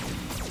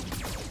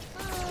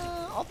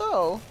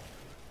 Although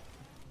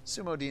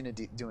Sumo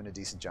doing a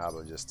decent job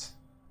of just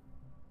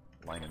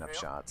lining up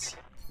shots.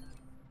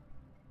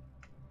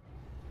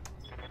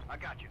 I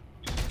got you.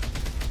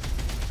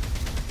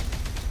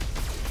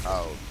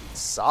 Oh,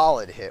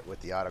 solid hit with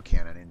the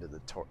autocannon into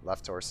the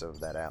left torso of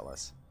that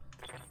Atlas.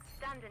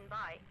 Standing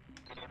by.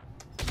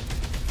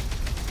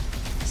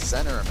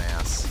 Center of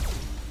mass.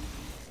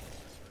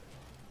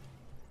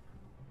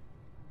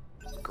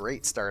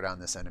 Great start on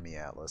this enemy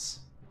Atlas.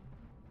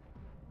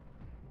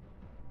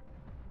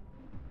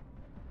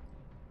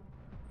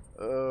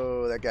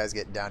 Oh, that guy's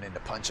getting down into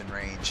punching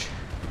range.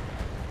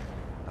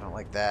 I don't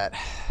like that.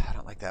 I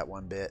don't like that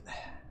one bit.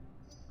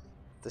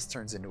 If this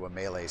turns into a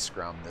melee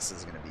scrum, this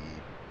is going to be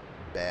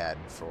bad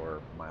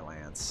for my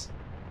lance.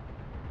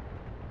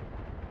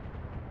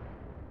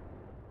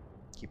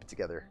 Keep it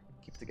together.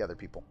 Keep it together,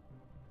 people.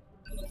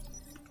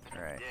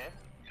 Alright.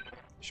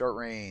 Short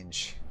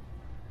range.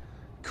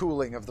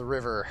 Cooling of the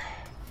river.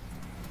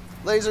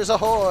 Lasers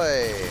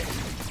ahoy!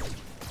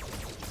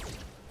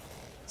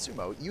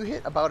 Sumo, you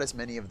hit about as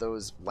many of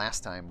those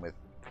last time with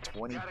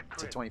 20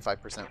 to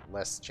 25%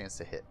 less chance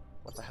to hit.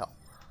 What the hell?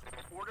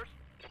 Orders?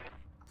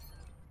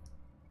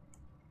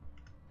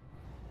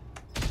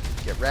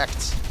 Get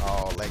wrecked.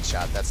 Oh, leg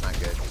shot. That's not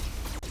good.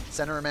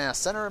 Center of mass.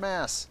 Center of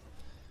mass.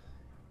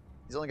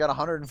 He's only got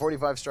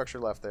 145 structure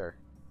left there.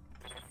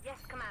 Yes,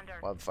 Commander.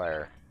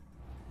 Wildfire.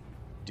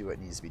 Do what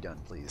needs to be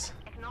done, please.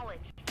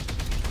 Acknowledged.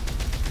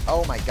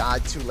 Oh my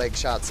god, 2 leg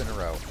shots in a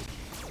row.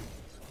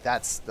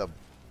 That's the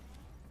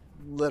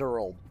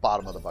literal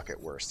bottom of the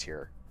bucket worst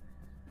here.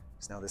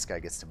 So now this guy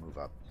gets to move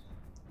up.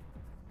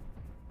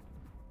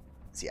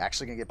 Is he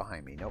actually going to get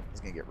behind me? Nope, he's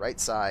going to get right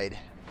side.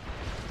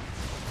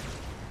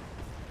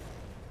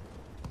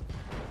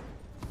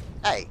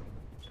 Hey!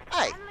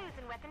 Hey! I'm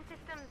losing weapon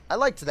systems. I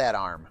liked that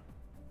arm.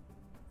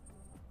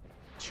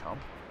 Chump.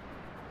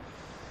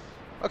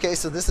 Okay,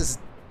 so this is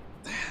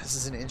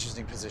an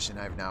interesting position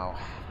I've now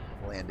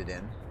landed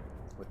in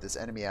with this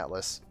enemy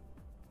Atlas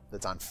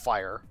that's on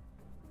fire,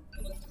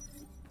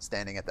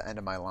 standing at the end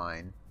of my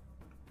line.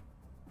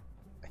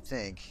 I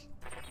think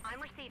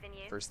I'm receiving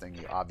you. first thing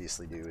you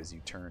obviously do is you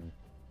turn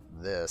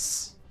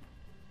this.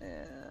 I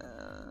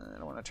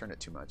don't want to turn it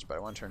too much, but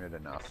I want to turn it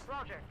enough.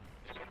 Roger.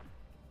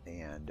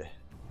 And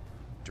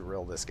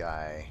drill this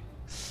guy.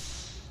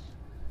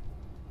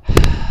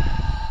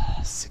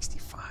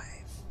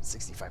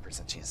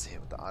 65% chance to hit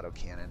with the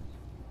autocannon.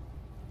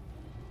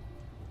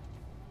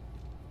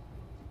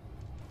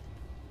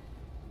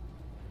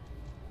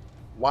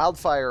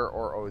 Wildfire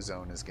or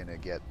Ozone is going to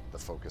get the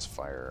focus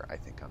fire, I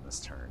think, on this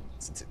turn,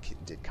 since it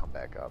did come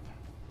back up.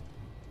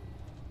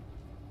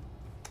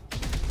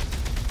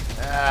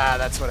 Ah,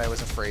 that's what I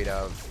was afraid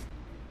of.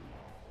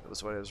 That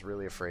was what I was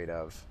really afraid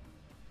of.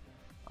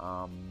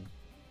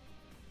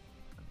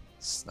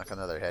 Snuck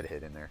another head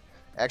hit in there.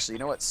 Actually, you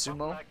know what,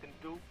 Sumo?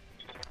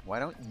 Why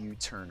don't you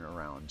turn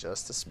around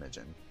just a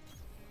smidgen?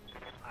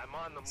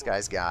 This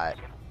guy's got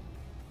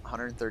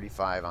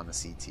 135 on the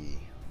CT.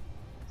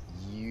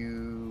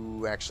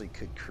 You actually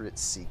could crit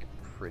seek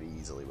pretty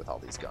easily with all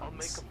these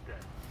guns.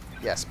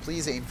 Yes,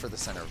 please aim for the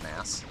center of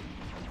mass.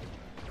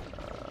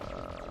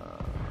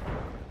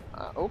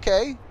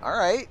 Okay,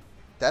 alright.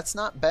 That's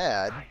not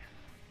bad.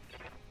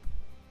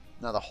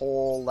 Now the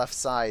whole left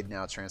side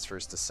now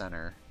transfers to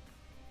center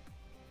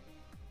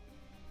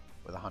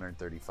with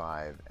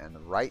 135, and the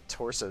right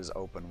torso's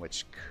open,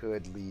 which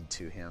could lead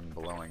to him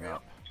blowing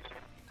up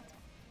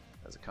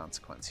as a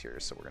consequence here.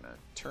 So we're going to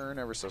turn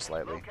ever so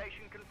slightly.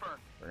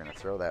 We're going to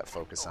throw that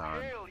focus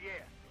on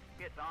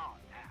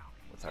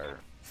with our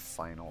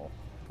final...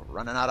 We're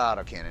running out of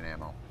autocannon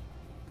ammo.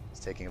 It's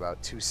taking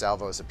about 2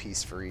 salvos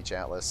apiece for each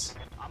Atlas.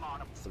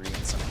 3 in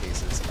some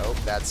cases. Oh,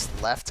 that's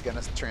left, going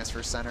to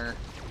transfer center.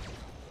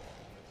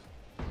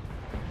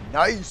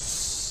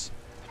 Nice!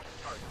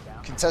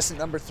 Contestant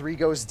number 3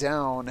 goes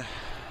down.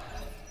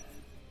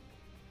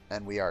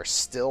 And we are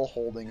still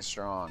holding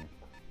strong.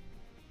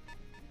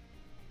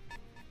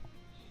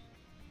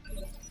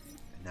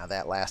 And now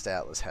that last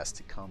Atlas has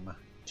to come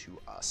to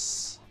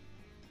us.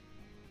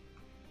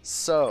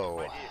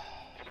 So,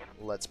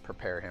 let's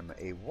prepare him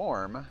a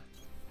warm.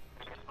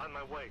 On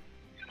my way.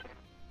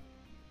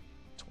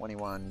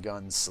 21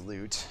 gun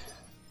salute.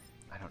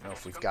 I don't know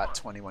if we've got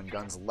 21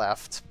 guns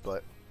left,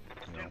 but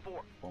you know,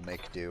 we'll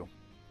make do.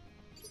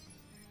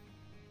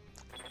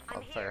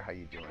 Wildfire, how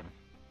you doing?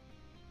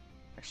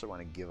 I actually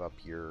want to give up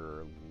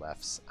your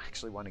left. I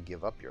actually want to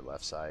give up your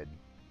left side.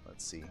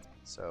 Let's see.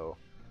 So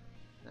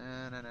No.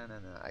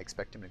 I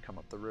expect him to come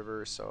up the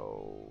river,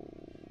 so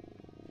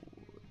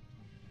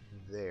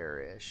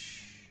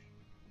there-ish.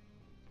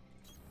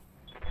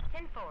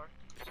 10-4.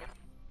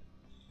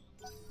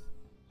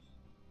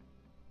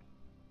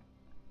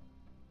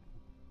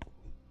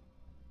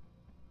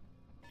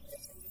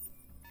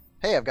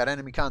 Hey, I've got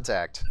enemy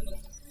contact.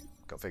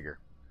 Go figure.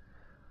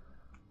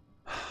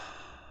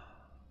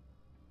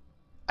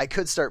 I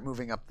could start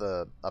moving up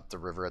the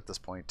river at this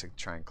point to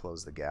try and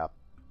close the gap.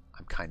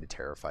 I'm kind of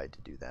terrified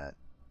to do that.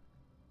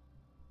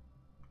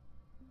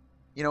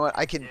 You know what?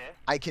 I can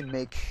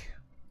make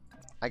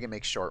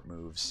short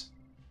moves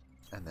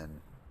and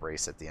then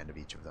brace at the end of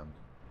each of them.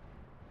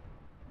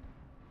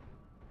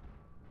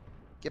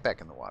 Get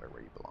back in the water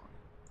where you belong.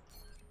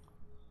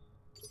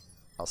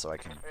 Also, I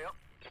can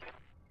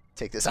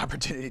take this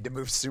opportunity to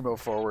move Sumo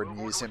forward and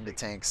use him to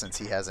tank since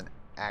he hasn't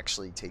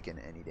actually taken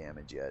any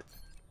damage yet.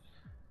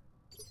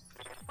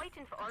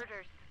 Waiting for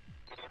orders.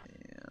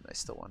 And I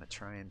still want to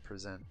try and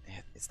present.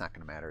 It's not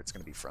going to matter. It's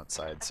going to be front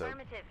side, so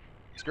Affirmative.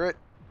 screw it.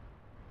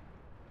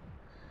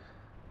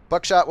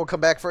 Buckshot will come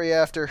back for you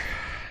after.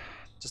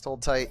 Just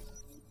hold tight.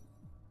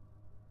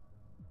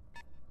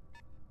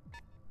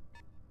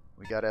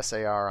 We got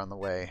SAR on the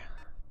way.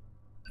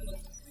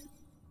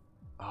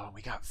 Oh,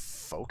 we got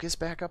focus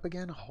back up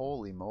again?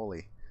 Holy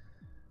moly.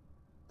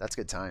 That's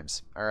good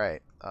times.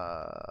 Alright.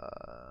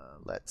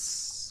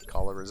 Let's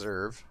call a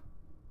reserve.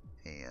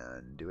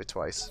 And do it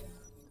twice.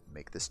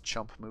 Make this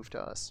chump move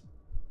to us.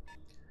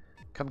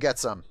 Come get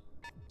some.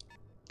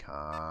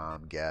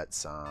 Come get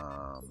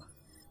some.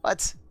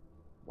 What?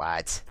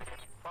 What?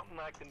 Something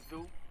I can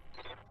do?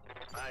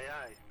 Aye,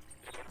 aye.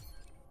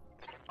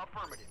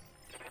 Affirmative.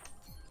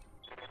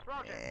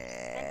 Roger.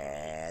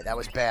 That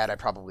was bad. I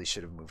probably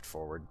should have moved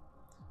forward.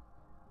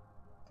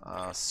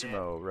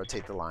 Sumo,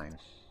 rotate the line.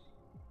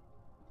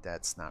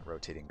 That's not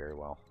rotating very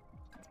well.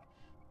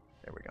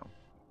 There we go.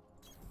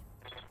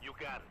 You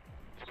got it.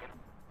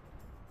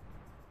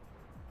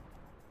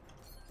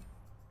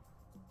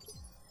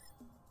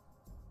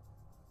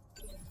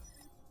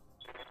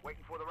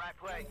 Waiting for the right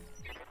play.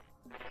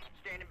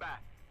 Standing by.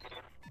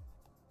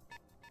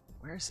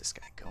 Where is this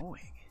guy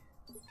going?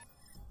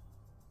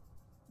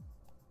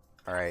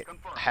 Alright,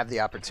 I have the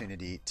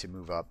opportunity to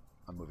move up.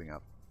 I'm moving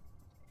up.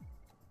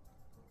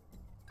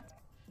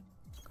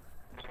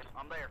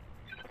 I'm there.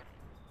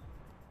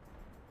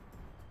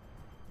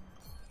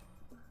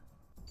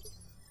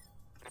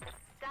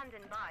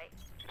 Standing by.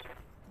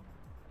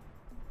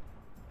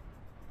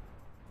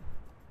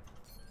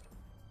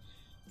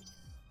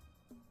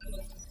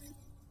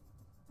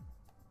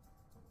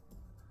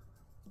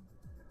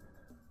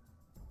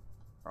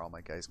 Are all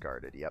my guys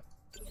guarded? Yep.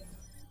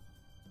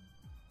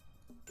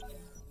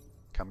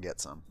 Come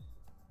get some.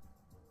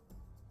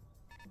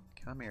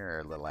 Come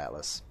here, little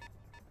Atlas.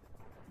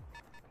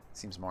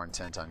 Seems more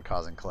intent on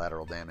causing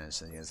collateral damage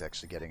than he is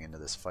actually getting into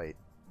this fight.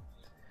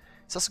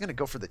 He's also going to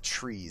go for the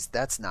trees.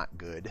 That's not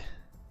good.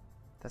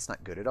 That's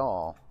not good at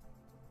all.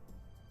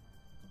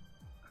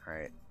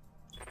 Alright.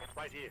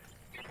 Right here.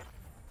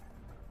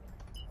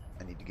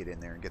 I need to get in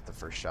there and get the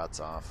first shots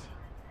off.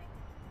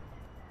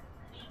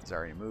 He's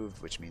already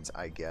moved, which means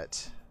I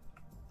get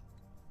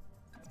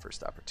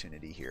first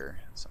opportunity here.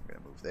 So I'm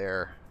going to move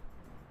there.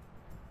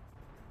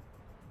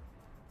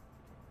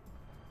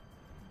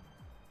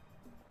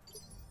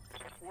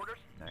 Orders.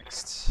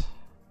 Next.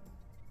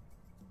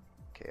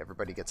 Okay,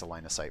 everybody gets a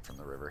line of sight from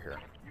the river here,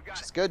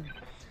 which is good.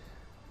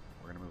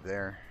 We're going to move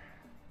there.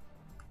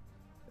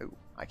 Ooh,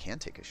 I can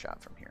take a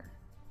shot from here.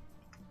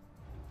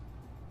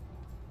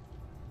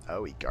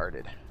 Oh, he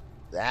guarded.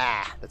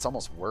 Ah, that's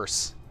almost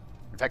worse.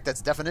 In fact,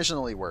 that's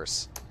definitionally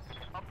worse.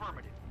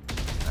 Affirmative.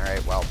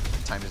 Alright, well,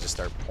 time to just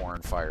start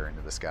pouring fire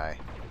into this guy.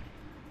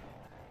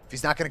 If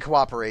he's not going to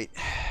cooperate,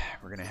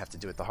 we're going to have to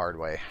do it the hard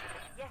way.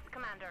 Yes,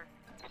 Commander.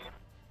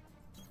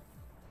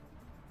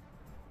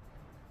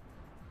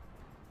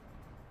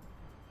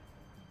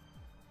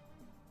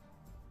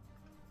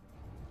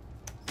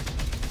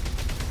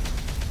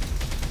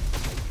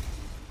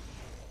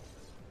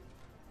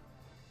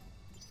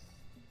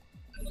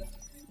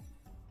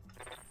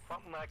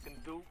 Something I can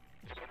do?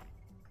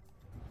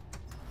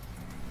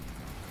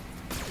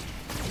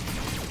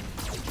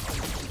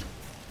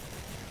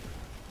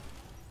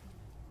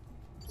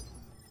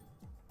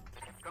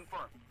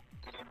 Confirm.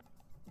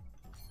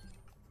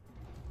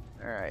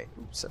 Alright,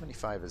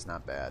 75 is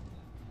not bad.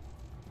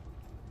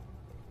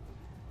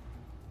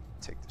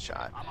 Take the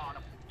shot. I'm on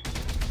him.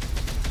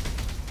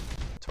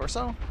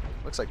 Torso?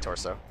 Looks like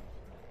torso.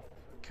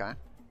 Okay. Out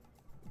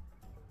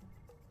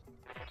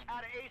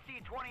of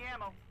AC 20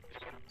 ammo.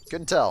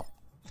 Couldn't tell.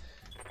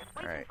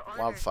 Waiting Alright, for orders.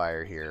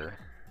 wildfire here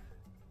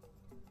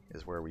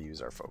is where we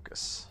use our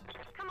focus.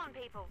 Come on,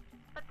 people.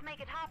 Let's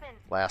make it happen.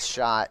 Last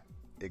shot.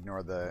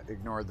 Ignore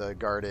the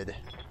guarded.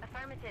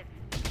 Affirmative.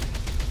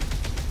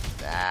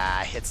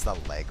 Ah, hits the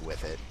leg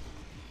with it.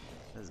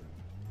 This is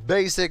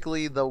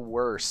basically the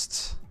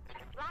worst.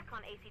 Black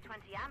on AC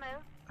 20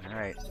 ammo.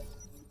 Alright.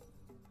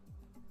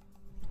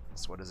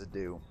 So what does it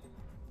do?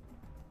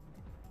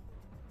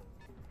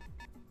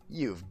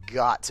 You've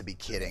got to be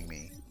kidding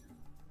me.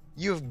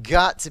 You've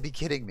got to be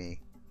kidding me.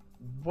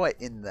 What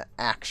in the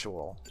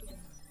actual...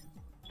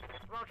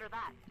 Roger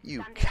that.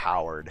 You Standing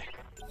coward.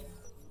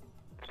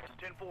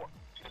 10-4.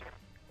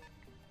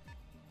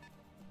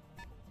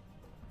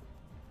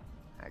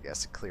 I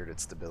guess it cleared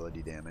its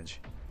stability damage.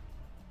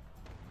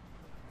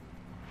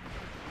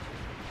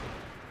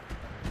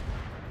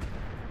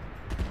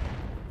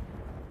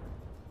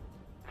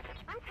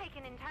 I'm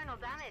taking internal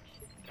damage.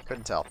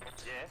 Couldn't tell.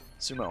 Yeah?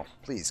 Sumo,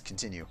 please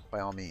continue,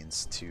 by all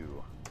means,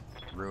 to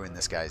ruin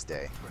this guy's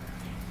day.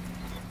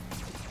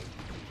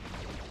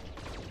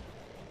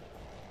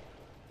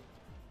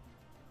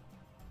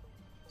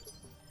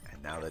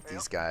 And now that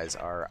these guys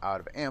are out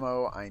of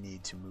ammo, I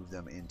need to move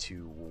them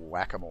into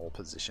whack-a-mole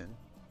position.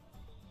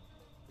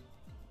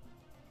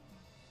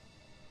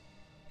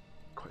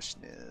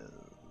 Question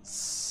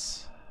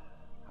is,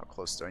 how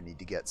close do I need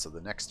to get so the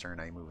next turn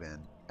I move in?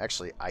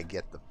 Actually, I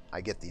get the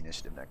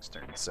initiative next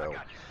turn. So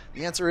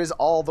the answer is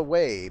all the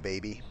way,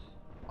 baby.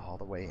 All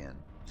the way in.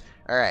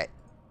 All right.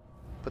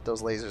 Put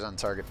those lasers on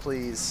target,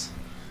 please.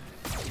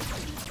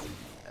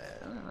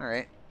 All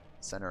right.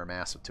 Center a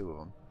mass with 2 of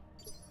them.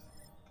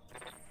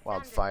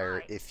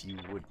 Wildfire, if you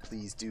would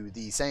please do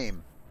the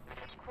same.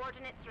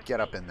 Coordinates Get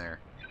up received. in there.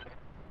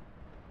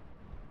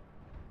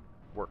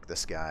 Work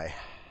this guy.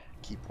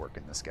 Keep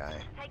working this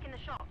guy. Taking the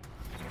shot.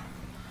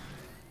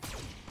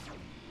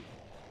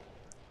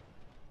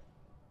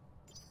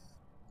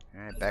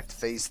 Alright, back to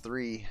phase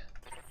 3.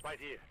 Right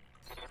here.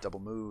 Double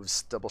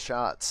moves, double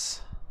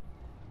shots.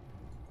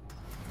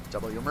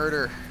 Double your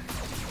murder.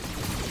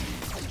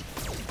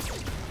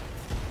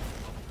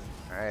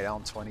 Alright,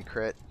 Elm 20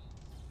 crit.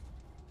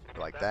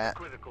 Like That's that. a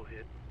critical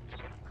hit.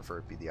 Prefer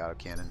it be the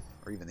autocannon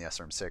or even the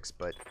SRM6,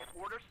 but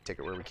Orders. take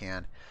it where we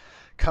can.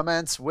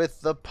 Commence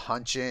with the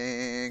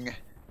punching.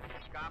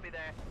 Copy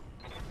that.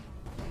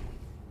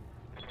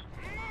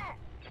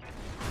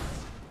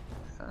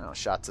 Oh,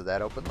 shot to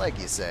that open leg,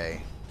 you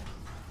say.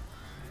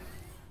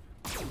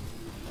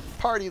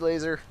 Party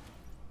laser.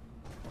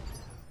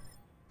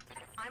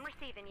 I'm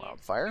receiving you.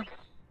 Wildfire.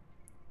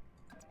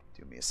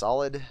 Do me a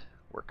solid.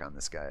 Work on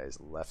this guy's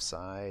left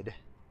side.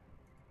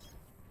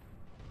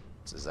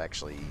 This is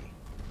actually...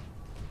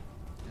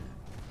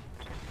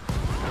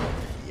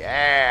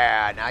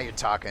 Yeah, now you're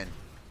talking.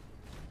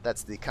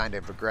 That's the kind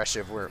of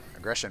aggression we're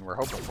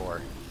hoping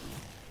for.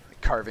 The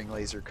carving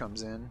laser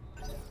comes in.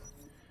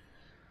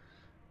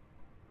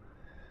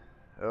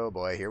 Oh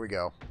boy, here we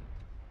go.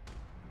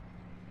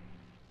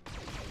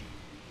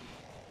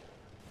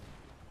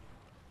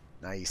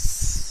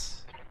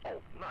 Nice.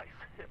 Oh, nice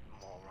hit,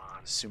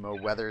 moron. Sumo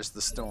weathers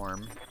the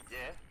storm. Yeah?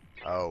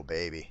 Oh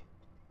baby.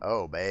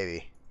 Oh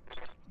baby.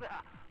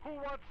 Who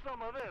wants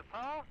some of this,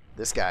 huh?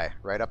 This guy,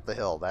 right up the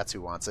hill. That's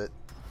who wants it.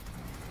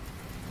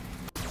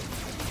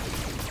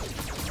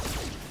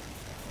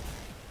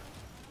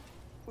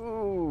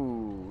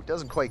 Ooh,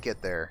 doesn't quite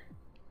get there.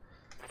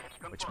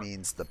 Which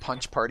means the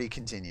punch party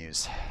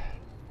continues.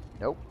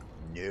 Nope.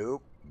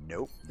 Nope.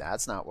 Nope.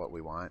 That's not what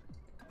we want.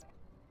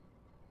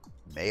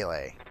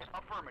 Melee.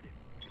 Affirmative.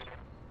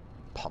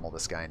 Pummel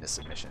this guy into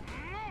submission.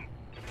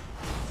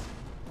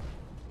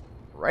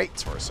 Right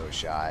torso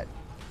shot.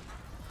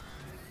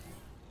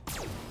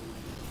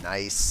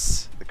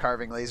 Nice. The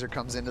carving laser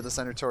comes into the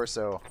center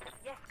torso.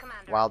 Yes,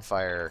 Commander.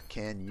 Wildfire,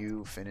 can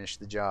you finish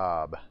the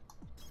job?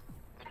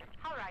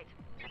 All right.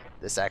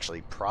 This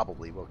actually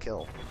probably will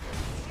kill.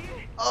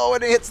 Oh,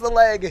 and it hits the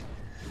leg!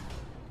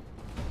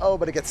 Oh,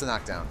 but it gets the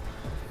knockdown.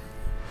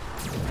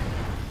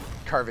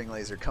 Carving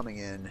laser coming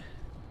in.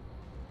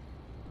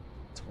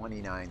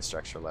 29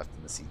 structure left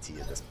in the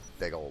CT of this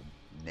big old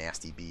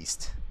nasty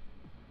beast.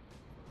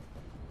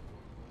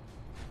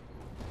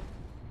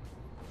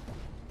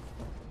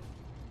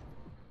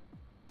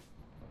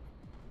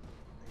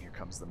 Here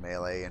comes the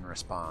melee in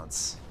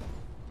response.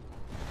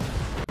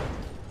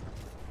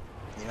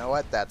 You know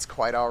what? That's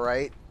quite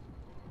alright.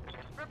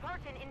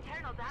 Reporting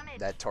internal damage.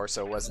 That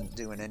torso wasn't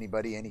doing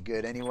anybody any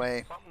good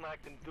anyway. Something I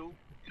can do.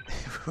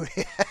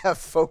 We have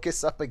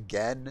focus up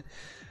again.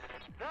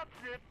 That's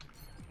it.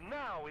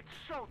 Now it's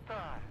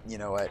showtime. You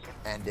know what?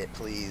 End it,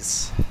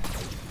 please.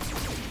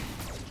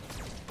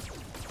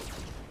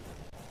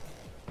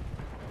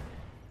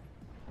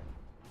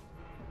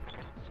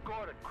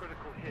 Scored a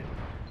critical hit.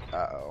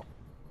 Uh-oh.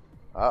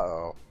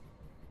 Uh-oh.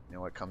 You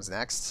know what comes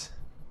next?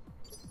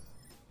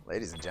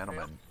 Ladies and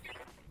gentlemen.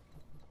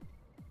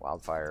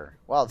 Wildfire.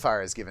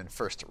 Wildfire is given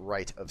first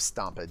right of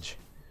stompage.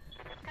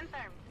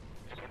 Confirmed.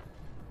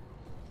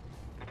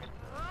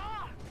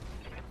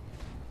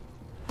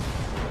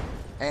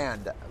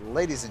 And,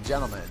 ladies and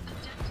gentlemen,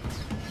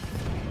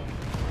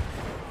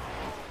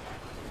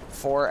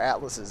 4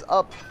 Atlases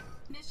up,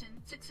 Mission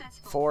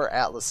successful. 4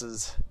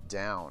 Atlases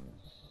down.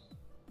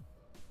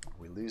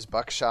 We lose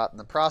Buckshot in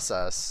the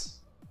process,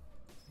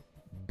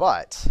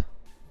 but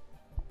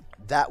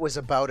that was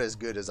about as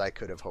good as I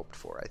could have hoped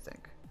for, I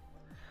think.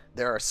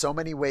 There are so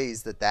many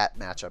ways that that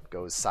matchup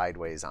goes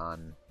sideways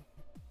on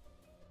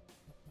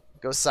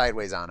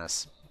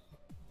us.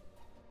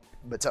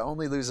 But to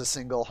only lose a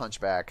single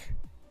Hunchback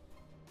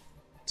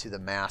to the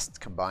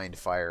massed combined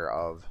fire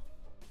of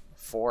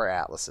 4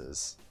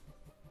 Atlases.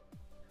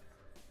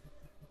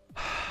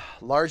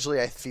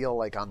 Largely, I feel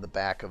like on the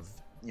back of,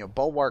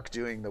 Bulwark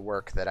doing the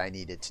work that I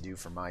needed to do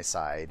for my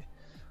side.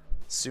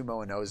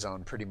 Sumo and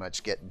Ozone pretty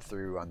much getting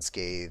through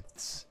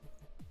unscathed.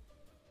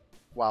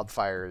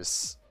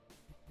 Wildfire's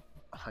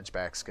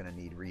Hunchback's going to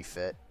need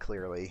refit,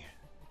 clearly.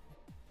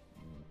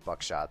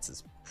 Buckshots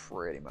is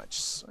pretty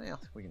much,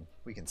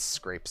 we can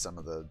scrape some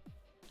of the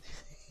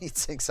heat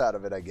sinks out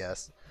of it, I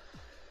guess.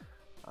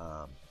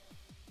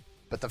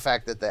 But the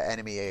fact that the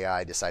enemy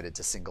AI decided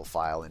to single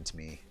file into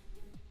me.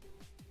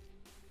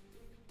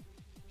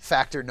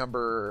 Factor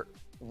number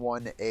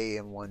 1A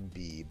and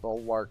 1B,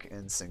 Bulwark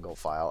and single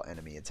file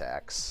enemy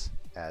attacks.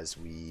 As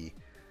we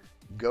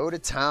go to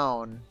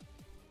town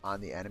on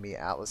the enemy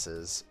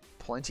Atlases,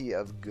 plenty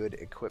of good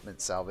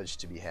equipment salvage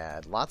to be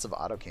had. Lots of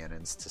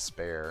autocannons to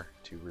spare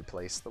to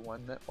replace the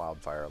one that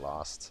Wildfire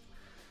lost.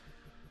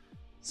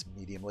 Some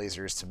medium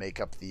lasers to make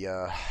up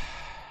the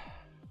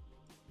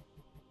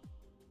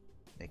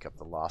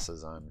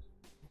losses on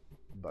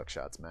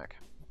Buckshot's mech.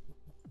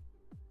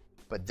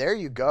 But there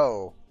you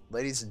go,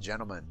 ladies and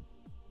gentlemen.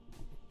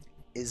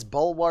 Is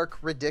Bulwark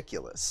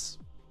ridiculous?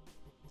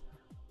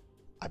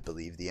 I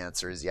believe the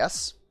answer is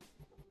yes.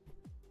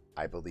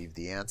 I believe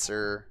the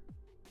answer,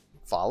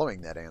 following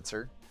that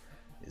answer,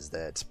 is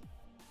that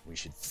we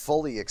should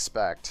fully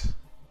expect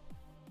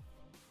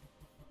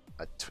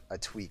a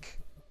tweak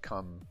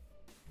come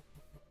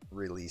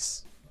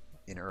release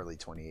in early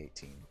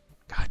 2018.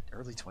 God,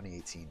 early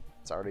 2018.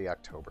 It's already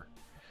October.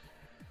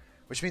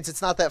 Which means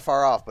it's not that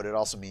far off, but it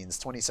also means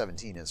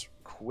 2017 is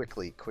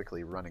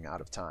quickly running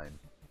out of time.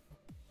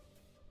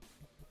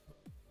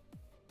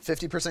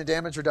 50%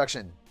 damage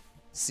reduction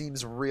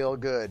seems real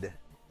good.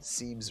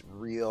 Seems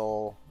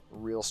real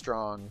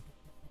strong.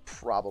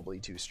 Probably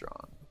too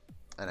strong.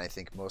 And I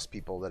think most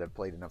people that have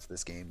played enough of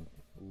this game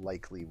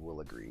likely will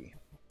agree.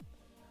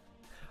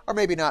 Or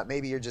maybe not.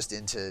 Maybe you're just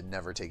into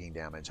never taking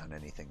damage on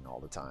anything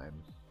all the time.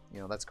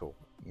 That's cool.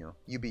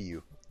 You be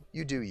you.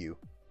 You do you.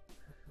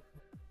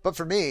 But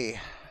for me,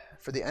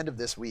 for the end of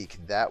this week,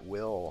 that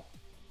will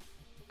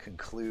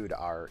conclude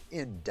our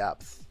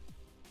in-depth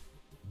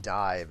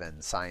dive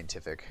and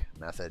scientific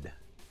method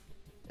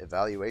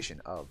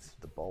evaluation of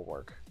the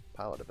Bulwark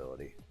pilot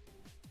ability.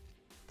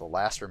 The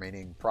last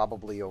remaining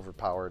probably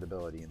overpowered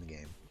ability in the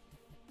game.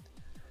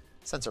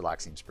 Sensor lock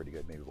seems pretty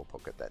good. Maybe we'll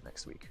poke at that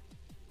next week.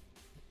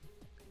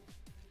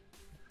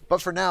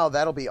 But for now,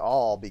 that'll be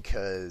all,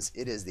 because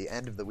it is the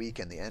end of the week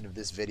and the end of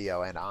this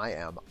video, and I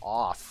am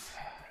off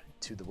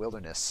to the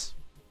wilderness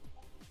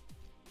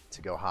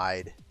to go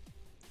hide,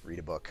 read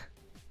a book,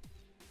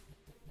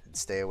 and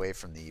stay away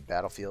from the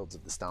battlefields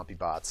of the Stompy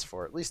bots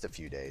for at least a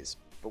few days.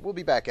 But we'll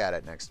be back at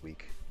it next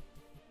week.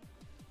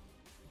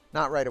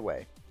 Not right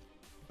away,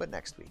 but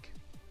next week.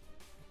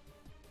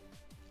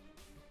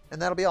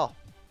 And that'll be all.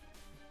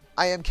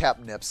 I am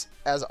Captain Nips,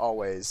 as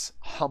always,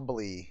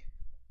 humbly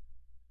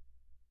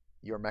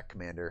your mech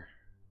commander,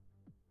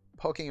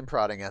 poking and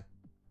prodding at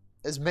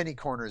as many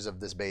corners of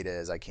this beta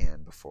as I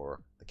can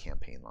before the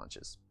campaign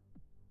launches.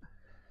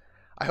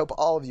 I hope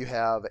all of you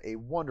have a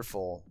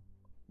wonderful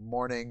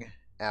morning,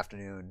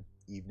 afternoon,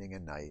 evening,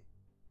 and night.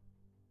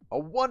 A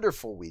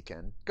wonderful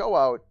weekend. Go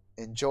out,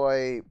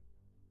 enjoy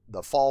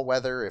the fall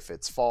weather if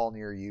it's fall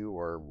near you,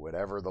 or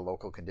whatever the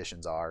local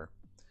conditions are.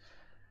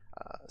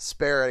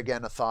 Spare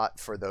again a thought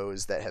for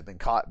those that have been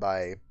caught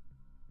by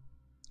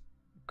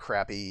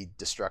crappy,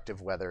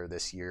 destructive weather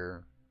this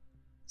year.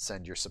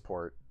 Send your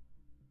support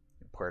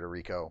in Puerto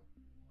Rico,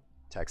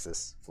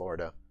 Texas,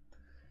 Florida.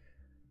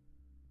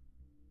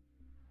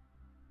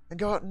 And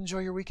go out and enjoy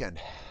your weekend.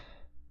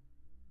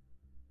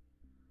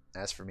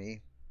 As for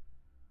me,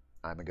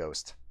 I'm a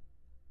ghost.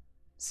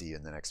 See you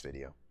in the next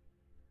video.